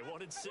wanted. They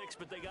wanted 6,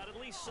 but they got at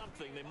least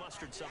something. They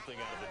mustered something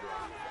out of the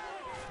drive.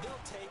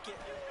 They'll take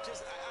it. I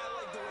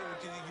like the way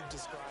you've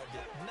described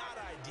it. Not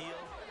ideal,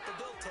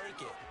 but they'll take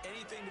it.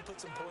 Anything to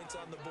put some points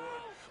on the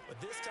board. But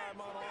this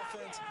time on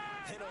offense,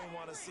 they don't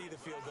want to see the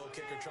field goal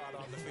kicker trot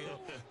on the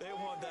field. They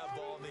want that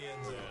ball in the end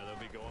zone. Yeah, they'll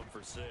be going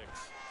for 6. And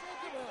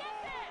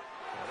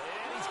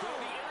he's going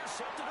to be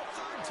intercepted a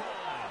 3rd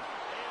time.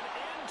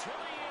 And into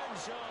the end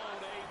zone.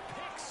 A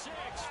pick 6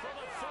 for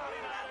the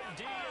 49er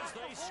D as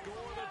they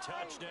score the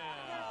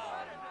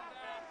touchdown.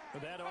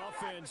 But that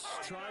offense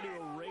trying to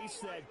erase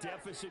that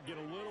deficit, get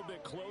a little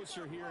bit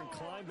closer here and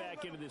climb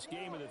back into this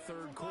game in the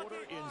 3rd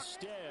quarter.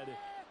 Instead,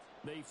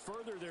 they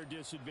further their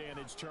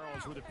disadvantage,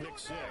 Charles, with a pick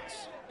 6.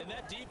 And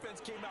that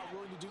defense came out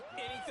willing to do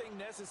anything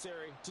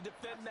necessary to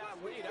defend that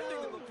lead. I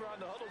think they looked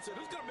around the huddle and said,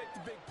 who's going to make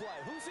the big play?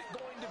 Who's it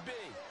going to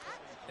be?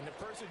 And the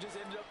person who just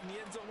ended up in the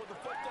end zone with the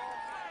football,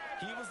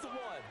 he was the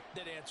one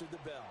that answered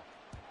the bell.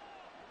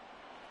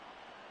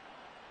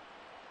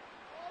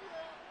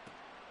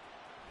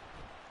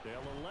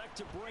 They'll elect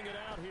to bring it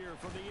out here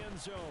from the end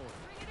zone.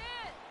 Bring it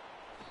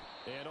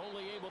in. And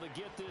only able to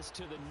get this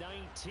to the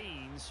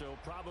 19, so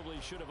probably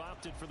should have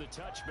opted for the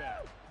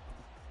touchback.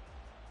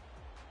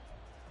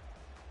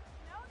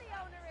 You know the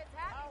owner is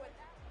happy with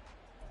that.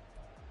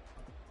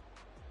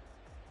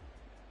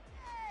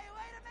 Hey,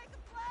 way to make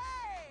a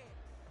play.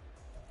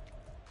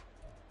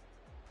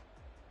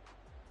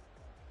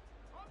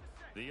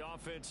 The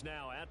offense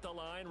now at the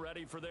line,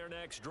 ready for their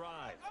next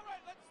drive.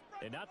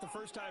 And not the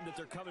first time that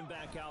they're coming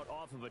back out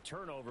off of a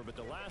turnover, but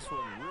the last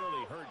one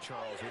really hurt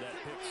Charles with that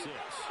pick 6.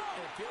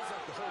 And it feels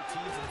like the whole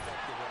team's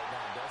infected right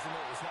now, doesn't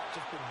it? It's not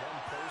just been one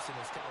person.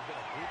 It's kind of been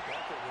a group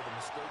effort where the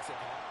mistakes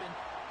have happened.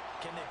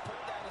 Can they put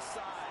that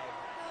aside,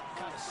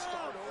 kind of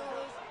start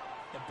over,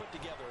 and put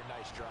together a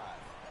nice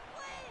drive?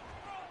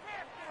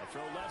 A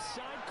throw left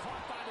side,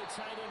 caught by the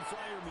tight end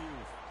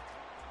Freiermuth.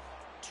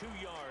 2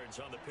 yards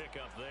on the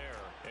pickup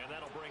there, and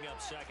that'll bring up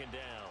 2nd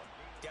down.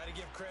 Got to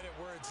give credit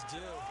where it's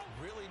due.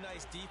 Really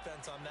nice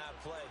defense on that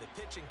play. The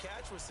pitch and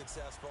catch was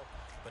successful,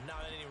 but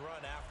not any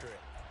run after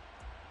it.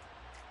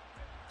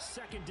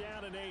 2nd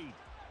down and 8.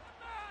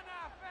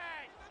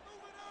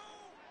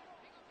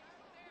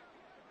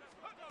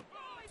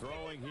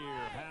 Throwing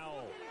here,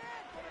 Howell.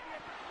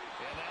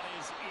 And that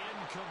is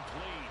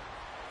incomplete.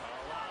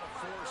 A lot of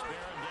force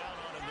bearing down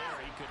on him there.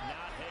 He could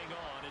not hang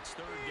on. It's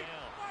 3rd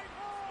down.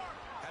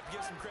 Have to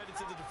give some credit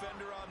to the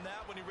defender on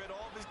that when he read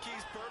all of his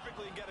keys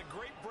perfectly and got a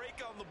great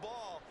break on the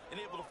ball and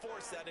able to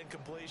force that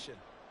incompletion.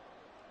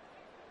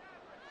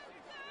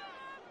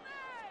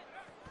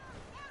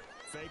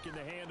 Faking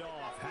the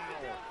handoff,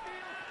 Howell.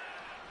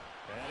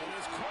 And it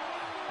is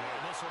caught.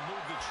 And this this will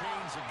move the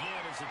chains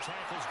again as the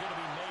tackle's going to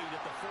be made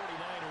at the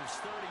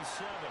 49ers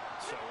 37.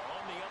 So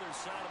on the other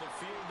side of the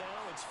field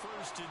now, it's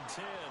 1st and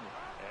 10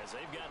 as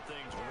they've got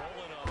things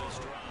rolling on this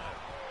drive.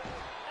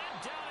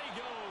 And down he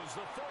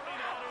goes. The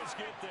 49ers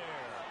get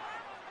there.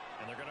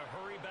 And they're going to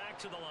hurry back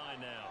to the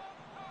line now.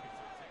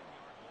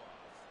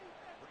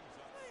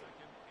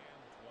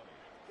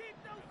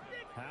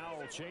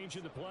 Howell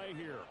changing the play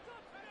here.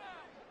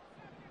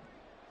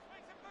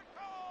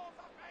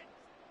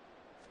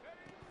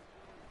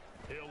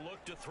 He'll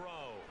look to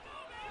throw.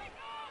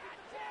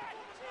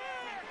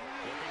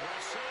 Looking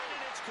left side,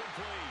 and it's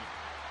complete.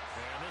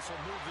 And this will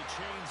move the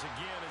chains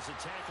again as the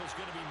tackle's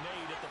going to be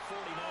made at the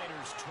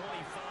 49ers'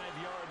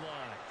 25-yard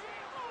line.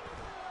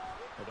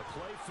 With a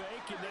play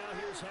fake, and now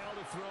here's how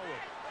to throw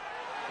it.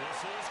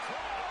 This is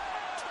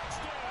caught.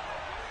 Touchdown.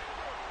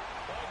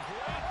 A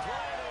great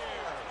play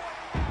there.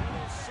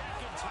 With his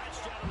second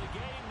touchdown of the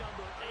game,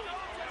 number 8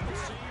 of the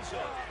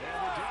season.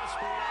 And the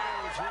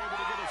Desperados are able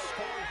to get a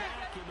score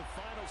back in the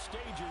final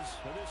stages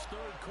of this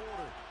third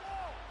quarter.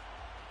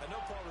 I know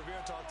Paul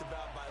Revere talked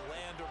about by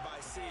land or by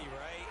sea,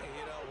 right?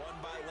 You know, 1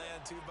 by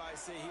land, 2 by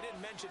sea. He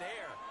didn't mention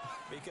air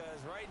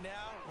because right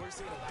now we're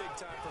seeing a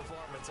big-time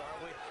performance,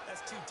 aren't we? That's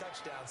 2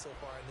 touchdowns so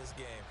far in this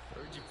game.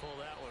 Where'd you pull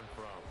that one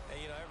from?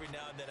 And, you know, every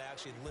now and then I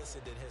actually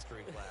listened in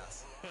history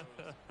class.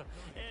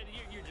 And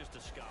you're just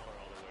a scholar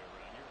all the way around.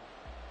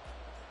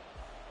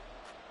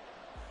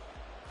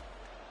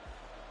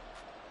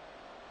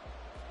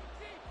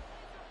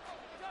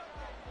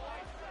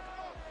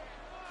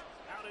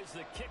 Is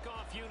the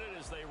kickoff unit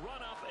as they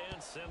run up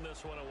and send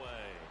this one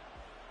away.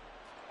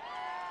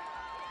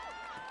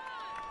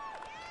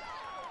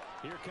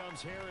 Here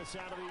comes Harris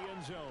out of the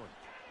end zone.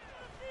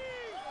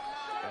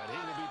 And he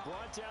will be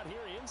brought down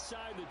here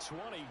inside the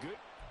 20. Good.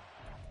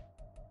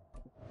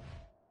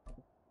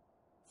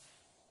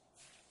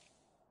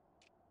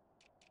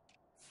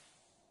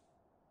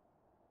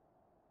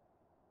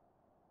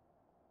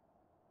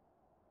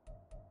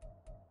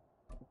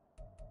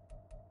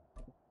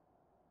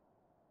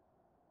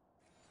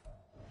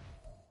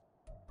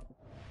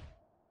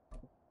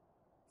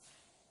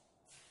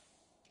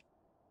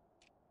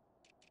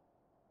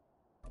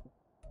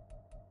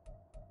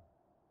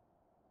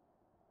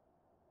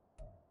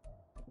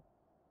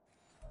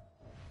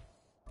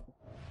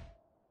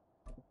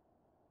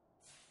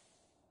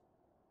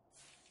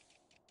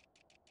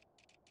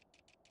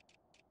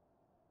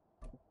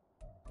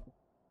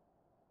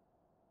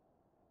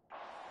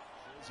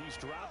 He's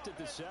dropped at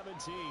the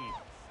 17.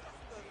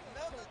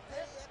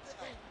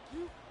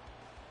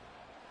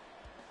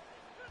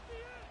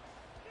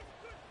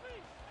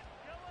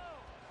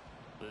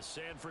 The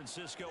San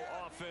Francisco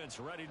offense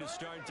ready to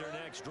start their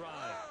next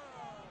drive.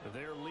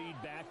 Their lead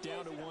back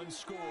down to 1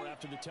 score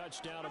after the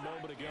touchdown a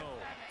moment ago.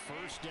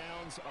 First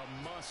down's a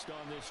must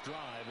on this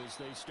drive as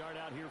they start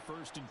out here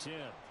 1st and 10.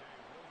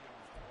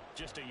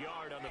 Just a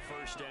yard on the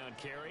first down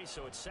carry,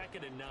 so it's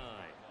 2nd and 9.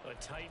 A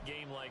tight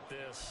game like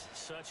this,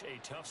 such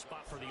a tough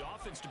spot for the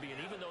offense to be in.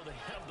 Even though they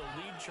have the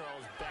lead,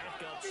 Charles,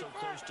 back up so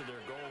close to their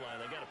goal line,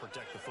 they got to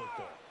protect the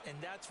football. And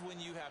that's when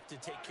you have to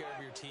take care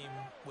of your team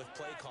with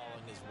play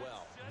calling as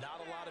well. Not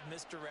a lot of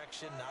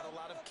misdirection, not a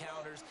lot of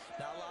counters,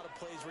 not a lot of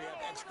plays where you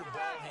have extra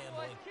ball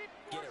handling.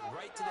 Get it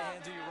right to the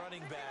hands of your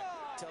running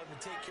back, tell him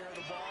to take care of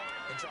the ball,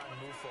 and try and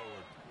move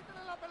forward.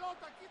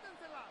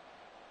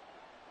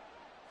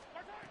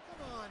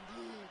 Come on, D.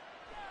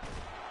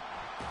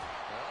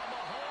 Well,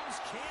 Mahomes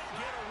can't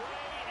get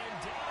away, and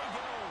down he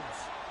goes.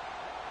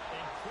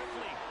 And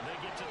quickly, they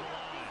get to the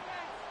line.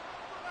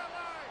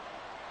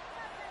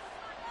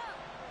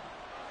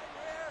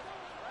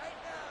 Right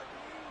now,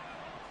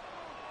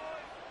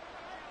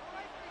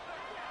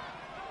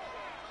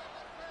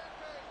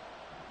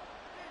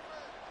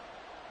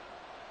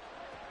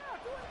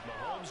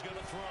 Mahomes going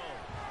to throw.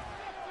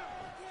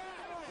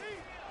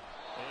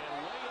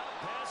 And way up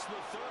past the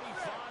 35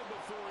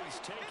 before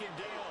he's taken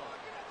down.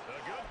 A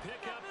good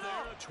pickup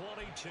there at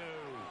 22.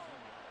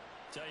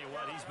 Tell you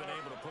what, he's been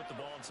able to put the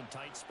ball in some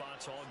tight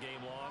spots all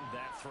game long.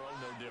 That throw,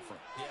 no different.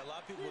 Yeah, a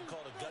lot of people would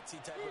call it a gutsy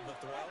type of a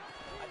throw.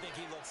 I think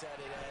he looks at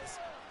it as,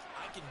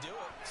 I can do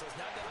it, so it's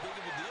not that big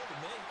of a deal to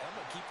me. I'm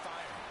going to keep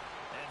firing.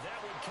 And that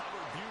one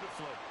covered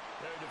beautifully.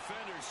 Their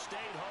defenders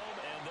stayed home,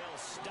 and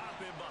they'll stop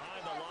him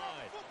behind the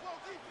line. Football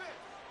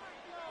defense.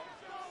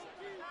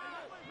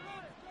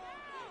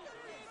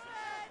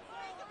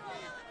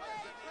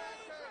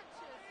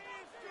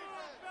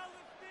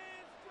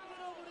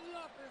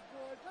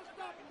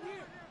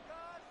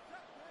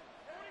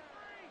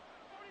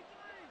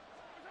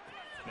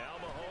 Now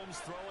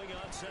Mahomes throwing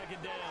on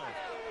 2nd down.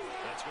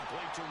 That's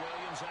complete to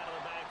Williams out of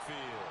the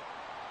backfield.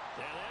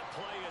 And that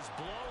play is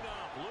blown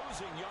up,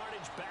 losing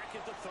yardage back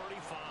at the 35.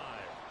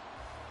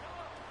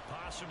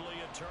 Possibly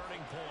a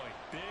turning point.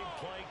 Big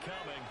play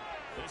coming.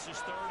 This is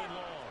 3rd and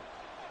long.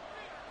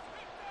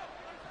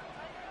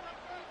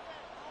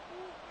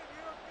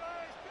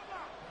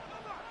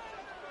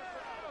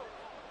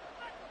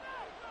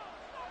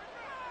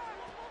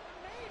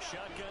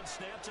 Shotgun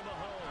snap to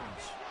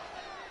Mahomes.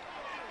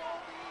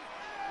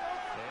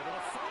 Able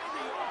to find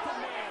the open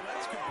man.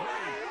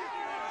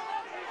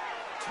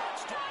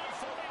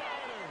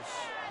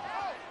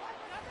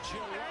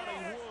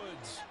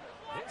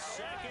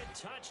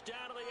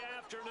 touchdown of the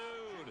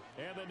afternoon.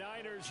 And the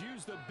Niners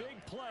use the big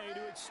play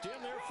to extend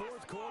their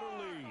fourth quarter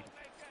lead.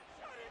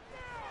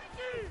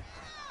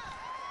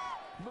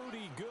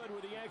 Moody good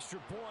with the extra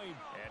point.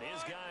 And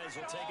his guys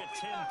will take a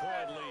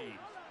 10-point lead.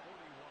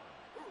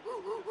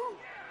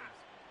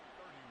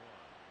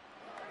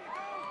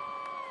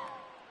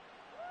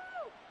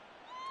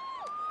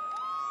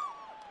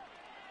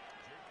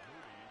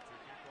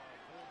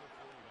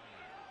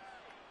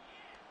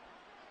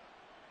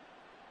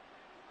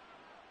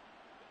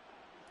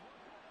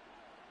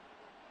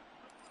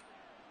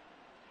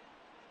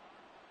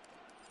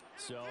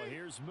 So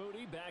here's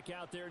Moody back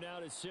out there now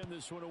to send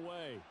this one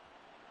away.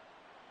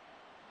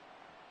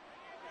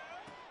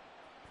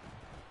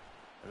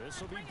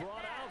 This will be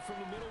brought out from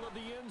the middle of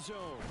the end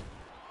zone.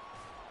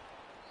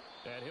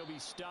 And he'll be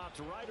stopped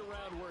right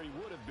around where he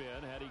would have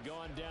been had he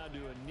gone down to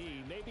a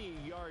knee, maybe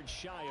a yard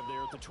shy of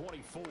there at the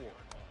 24.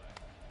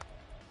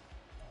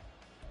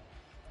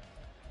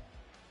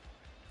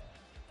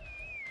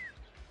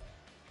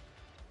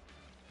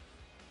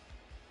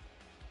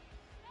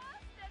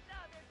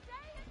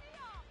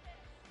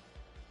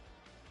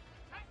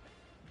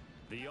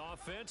 The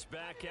offense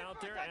back out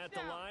there at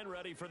the line,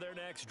 ready for their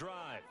next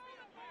drive.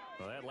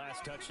 Well, that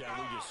last touchdown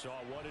we just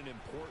saw, what an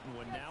important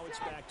one. Now it's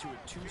back to a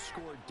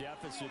 2-score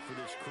deficit for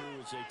this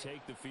crew as they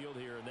take the field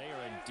here, and they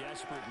are in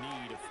desperate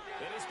need.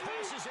 And his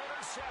pass is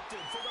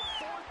intercepted for the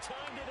 4th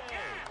time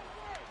today.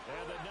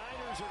 And the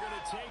Niners are going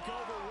to take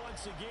over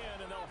once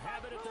again, and they'll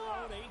have it at their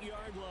own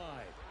 8-yard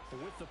line.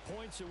 With the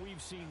points that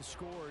we've seen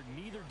scored,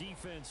 neither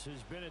defense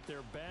has been at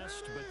their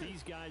best, but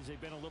these guys,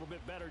 they've been a little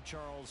bit better,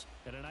 Charles,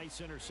 and a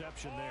nice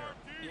interception there.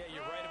 Yeah,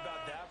 you're right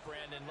about that,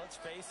 Brandon. Let's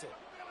face it.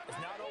 It's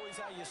not always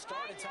how you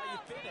start, it's how you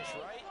finish,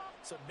 right?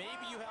 So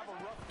maybe you have a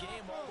rough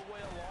game all the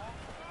way along.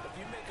 If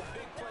you make a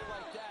big play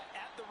like that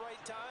at the right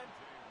time,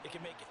 it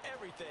can make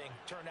everything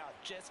turn out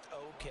just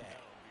okay.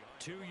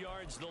 2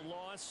 yards the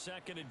loss,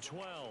 2nd and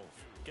 12.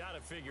 Got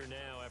to figure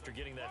now, after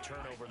getting that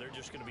turnover, they're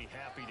just going to be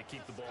happy to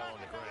keep the ball on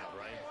the ground,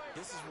 right?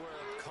 This is where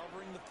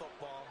covering the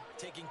football,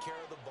 taking care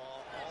of the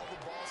ball, all the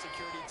ball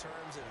security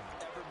terms that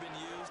have ever been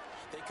used,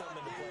 they come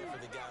into play for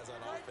the guys on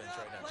offense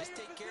right now. Just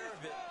take care of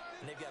it,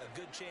 and they've got a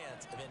good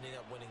chance of ending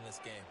up winning this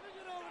game.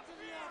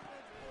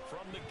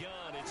 From the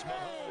gun, it's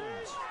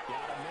Mahomes.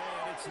 Got a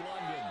man, it's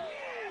London.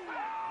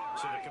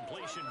 So the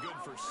completion good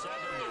for 7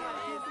 there.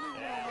 And 3rd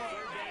down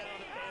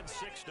and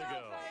 6 to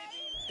go.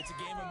 It's a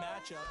game of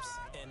matchups,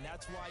 and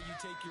that's why you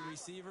take your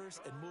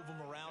receivers and move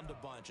them around a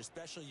bunch,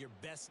 especially your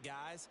best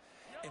guys.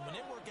 And when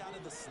they work out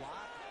of the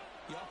slot,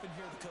 you often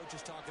hear the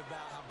coaches talk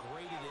about how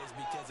great it is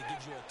because it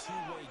gives you a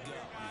two-way go.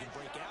 You can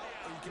break out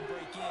or you can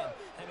break in.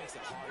 That makes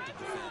it hard to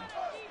defend.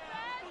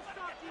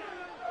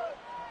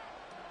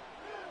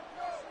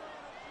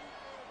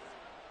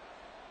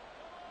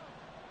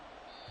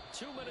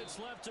 2 minutes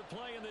left to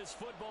play in this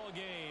football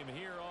game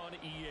here on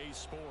EA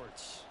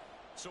Sports.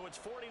 So it's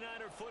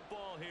 49er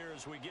football here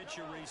as we get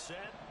you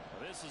reset.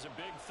 This is a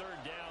big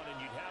 3rd down,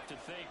 and you'd have to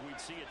think we'd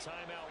see a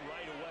timeout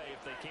right away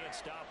if they can't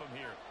stop them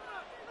here.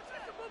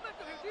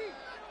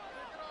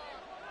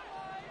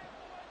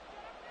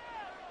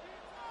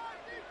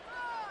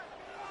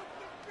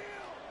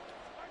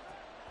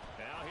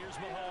 Now here's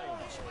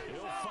Mahomes.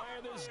 He'll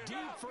fire this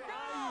deep for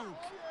Ayuk.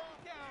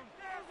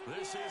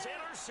 This is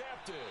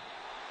intercepted.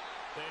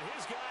 And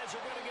his guys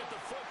are going to get the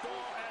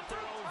football at their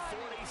own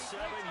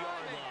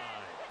 47-yard line.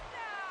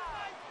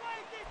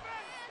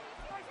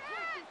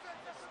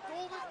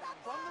 Stole it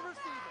from the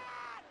receiver.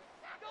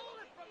 Stole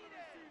it from the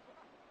receiver.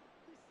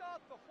 He saw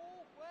it the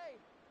whole play.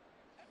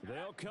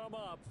 They'll come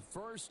up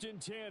 1st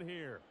and 10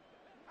 here.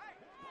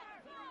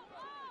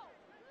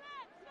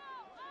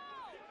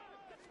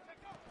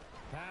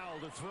 Powell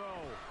to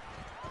throw.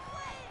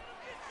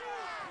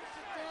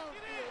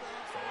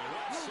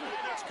 Left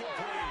side, it's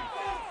complete.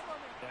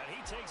 And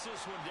he takes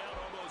this one down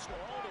almost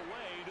all the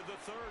way to the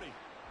 30.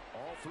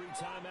 All 3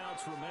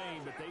 timeouts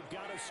remain, but they've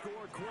got to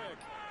score quick.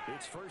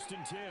 It's 1st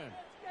and 10.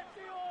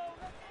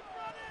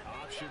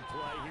 Option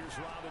play. Here's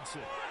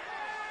Robinson. And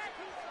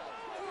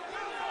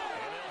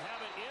they'll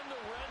have it in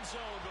the red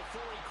zone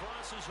before he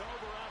crosses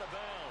over out of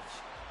bounds.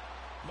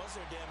 Most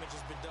of their damage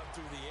has been done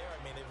through the air.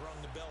 I mean, they've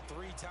rung the bell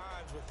 3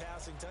 times with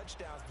passing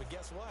touchdowns, but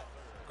guess what?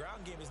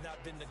 Ground game has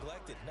not been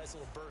neglected. Nice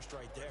little burst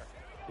right there.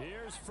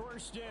 Here's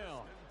 1st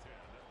down.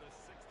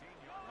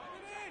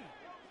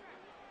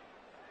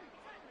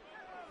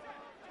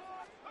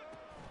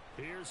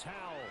 Here's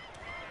Howell.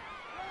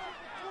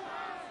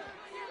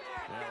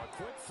 Now a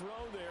quick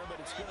throw there, but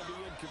it's going to be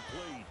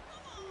incomplete.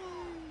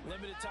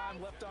 Limited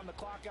time left on the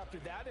clock after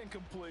that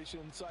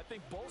incompletion, so I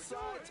think both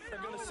sides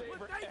are going to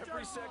savor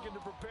every second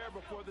to prepare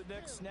before the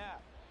next snap.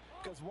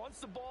 Because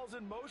once the ball's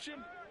in motion,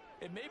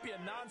 it may be a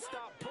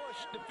non-stop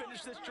push to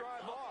finish this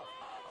drive off.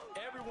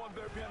 Everyone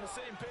better be on the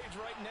same page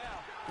right now,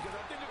 because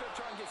I think they're going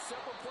to try and get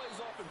several plays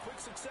off in quick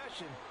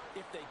succession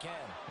if they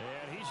can.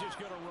 And he's just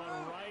going to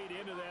run right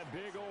into that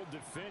big old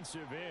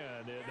defensive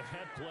end, and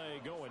that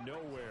play going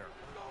nowhere.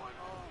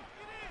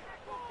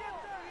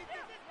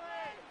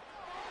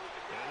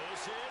 And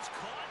this is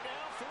caught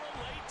now for a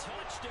late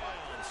touchdown.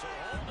 touchdown. So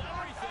hold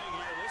everything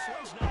here. This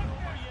one's not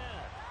over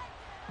yet.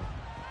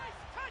 Nice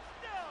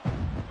touchdown!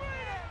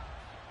 Bring it!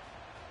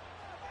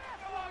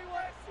 Come on,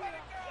 Wes, let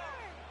it go!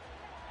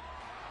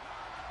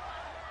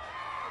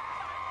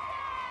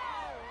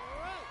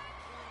 All right.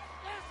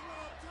 That's what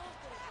I'm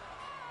talking about.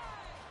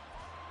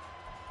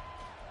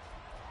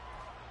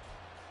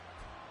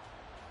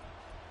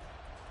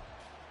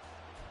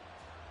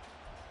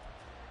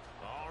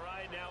 All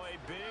right, now a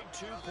big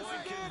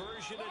two-point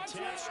conversion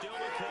attempt still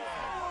to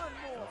come.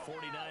 The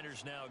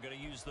 49ers now going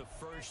to use the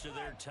first of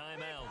their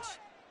timeouts.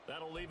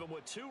 That'll leave them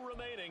with 2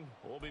 remaining.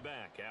 We'll be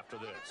back after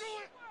this. Do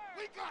it!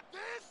 We got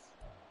this!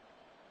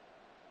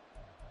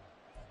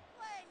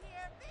 Play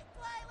here. Big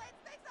play. Let's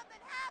make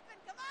something happen.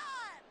 Come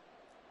on.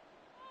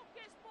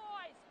 Focus,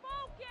 boys!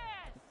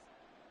 Focus!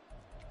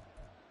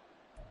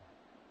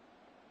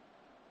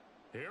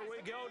 Here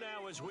we go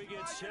now as we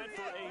get set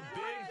for a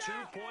big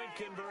two-point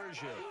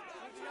conversion.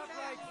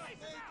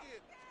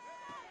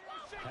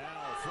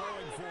 Powell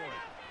throwing for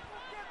it.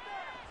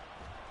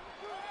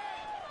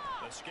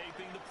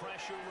 Escaping the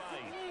pressure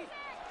right. And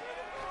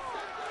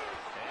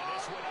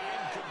this one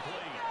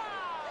incomplete.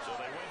 So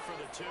they went for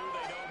the 2.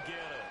 They don't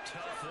get it.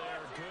 Tough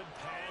there. Good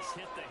pass.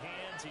 Hit the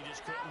hands. He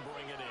just couldn't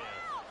bring it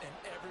in. And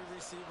every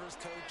receiver's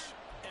coach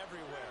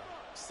everywhere.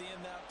 Seeing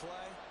that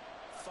play,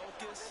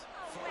 focus,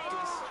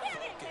 focus,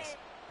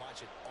 focus. Watch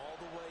it all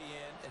the way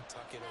in and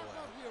tuck it away.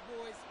 Out here,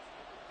 boys.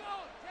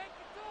 Go! Take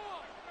the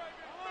door!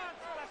 Come on,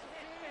 special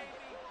hit,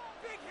 baby!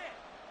 Big hit!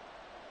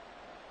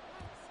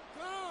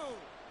 Go.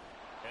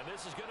 And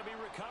this is going to be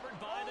recovered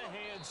by the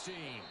hands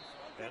team.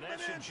 And that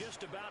should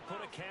just about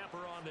put a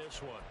capper on this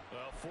one.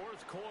 Well,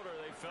 fourth quarter,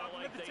 they felt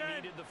like they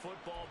needed the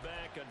football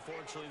back.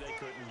 Unfortunately, they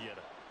couldn't get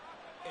it.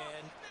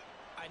 And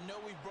I know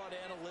we brought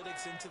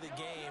analytics into the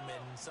game,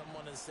 and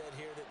someone has said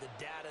here that the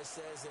data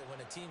says that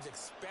when a team's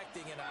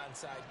expecting an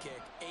onside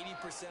kick,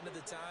 80% of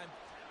the time,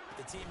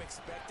 the team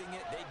expecting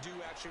it, they do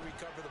actually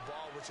recover the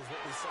ball, which is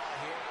what we saw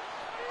here.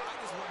 I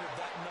just wonder if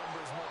that number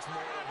is much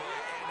more of an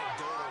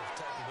anecdotal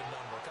type of a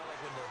number, kind of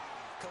like when the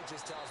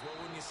coaches tell us, well,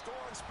 when you score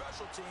on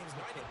special teams,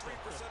 93%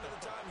 of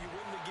the time you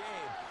win the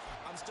game.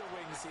 I'm still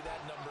waiting to see that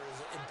number is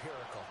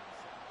empirical.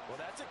 Well,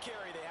 that's a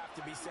carry they have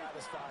to be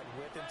satisfied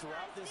with, and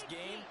throughout this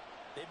game,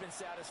 they've been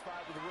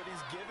satisfied with what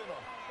he's given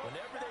them.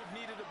 Whenever they've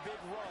needed a big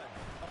run,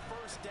 a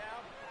first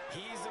down,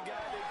 he's the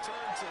guy they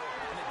turn to.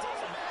 And it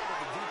doesn't matter what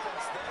the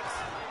defense thinks.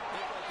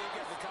 They feel like they've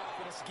got the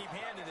confidence to keep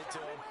handing it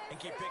to him and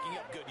keep picking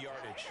up good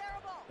yardage.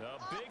 A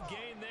big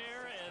gain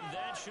there, and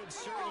that should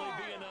certainly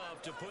be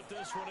enough to put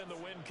this one in the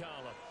win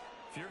column.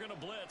 If you're going to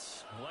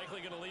blitz,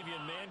 likely going to leave you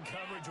in man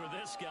coverage with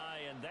this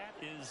guy, and that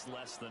is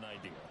less than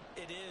ideal.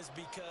 It is,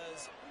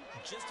 because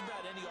just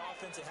about any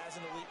offense that has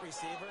an elite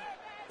receiver,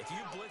 if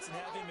you blitz and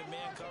have him in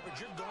man coverage,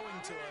 you're going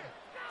to him,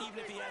 even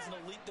if he has an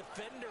elite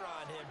defender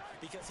on him,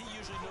 because he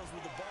usually knows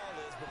where the ball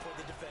is before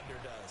the defender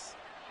does.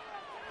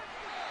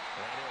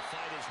 And he'll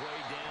fight his way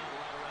down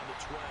right around the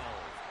 12.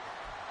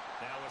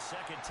 Now a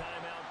second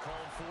timeout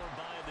called for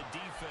by the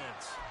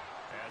defense,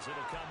 as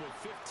it'll come with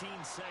 15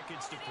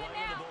 seconds to play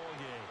in the ball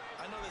game.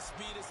 I know that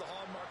speed is the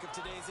hallmark of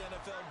today's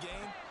NFL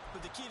game,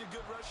 but the key to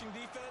good rushing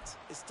defense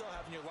is still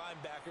having your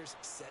linebackers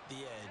set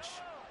the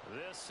edge.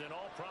 This, in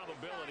all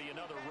probability,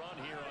 another run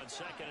here on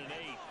 2nd and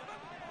 8.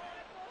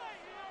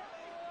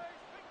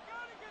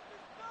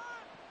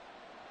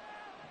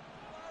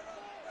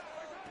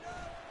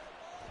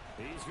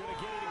 He's going to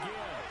get it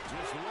again.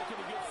 Just looking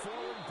to get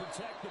forward and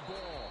protect the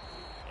ball.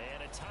 And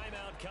a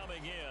timeout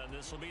coming in.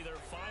 This will be their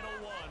final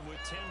one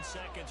with 10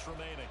 seconds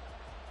remaining.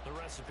 The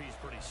recipe's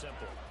pretty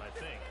simple, I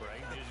think,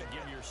 right? You just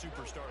give your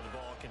superstar the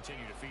ball,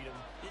 continue to feed him.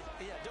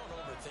 Yeah, don't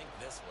overthink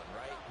this one,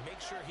 right?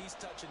 Make sure he's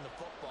touching the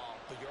football,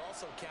 but you're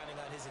also counting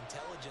on his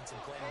intelligence in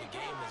playing the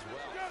game as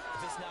well.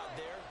 If it's not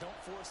there, don't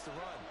force the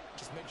run.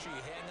 Just make sure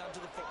you hang on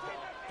to the football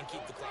and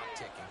keep the clock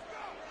ticking.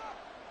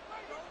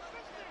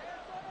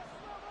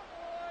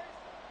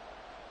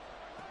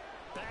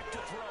 Back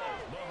to throw,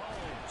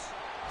 Mahomes.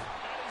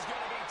 And he's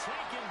going to be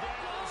taken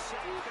down,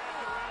 set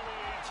back around the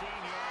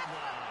 18-yard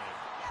line.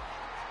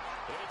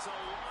 It's a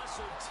loss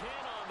of 10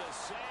 on the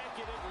sack,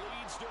 and it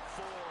leads to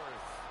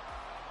 4th.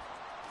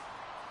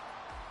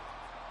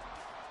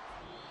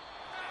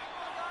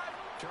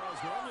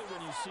 Charles, normally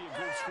when you see a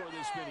group score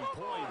this many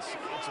points,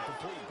 it's a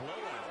complete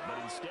blowout.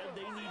 But instead,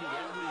 they needed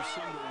every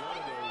single one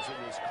of those in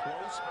this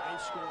close,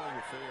 high-scoring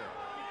affair.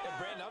 And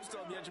Brandon, I'm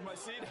still on the edge of my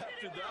seat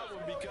after that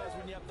one, because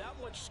when you have that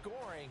much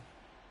scoring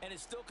and it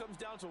still comes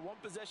down to a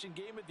one-possession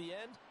game at the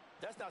end,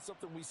 that's not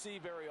something we see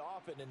very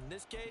often. And in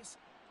this case,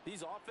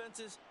 these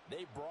offenses,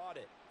 they brought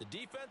it. The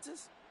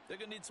defenses, they're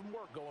going to need some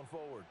work going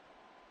forward.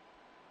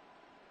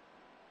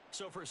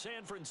 So for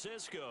San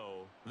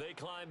Francisco, they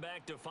climb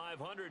back to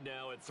 500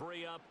 now at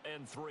 3 up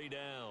and 3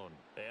 down.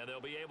 And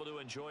they'll be able to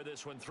enjoy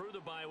this one through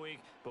the bye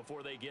week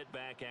before they get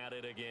back at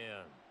it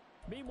again.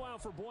 Meanwhile,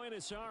 for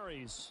Buenos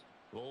Aires,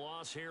 the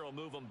loss here will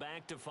move them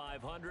back to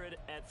 500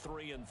 at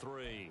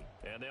 3-3.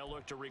 And they'll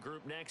look to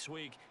regroup next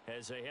week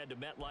as they head to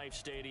MetLife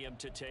Stadium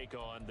to take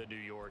on the New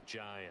York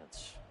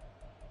Giants.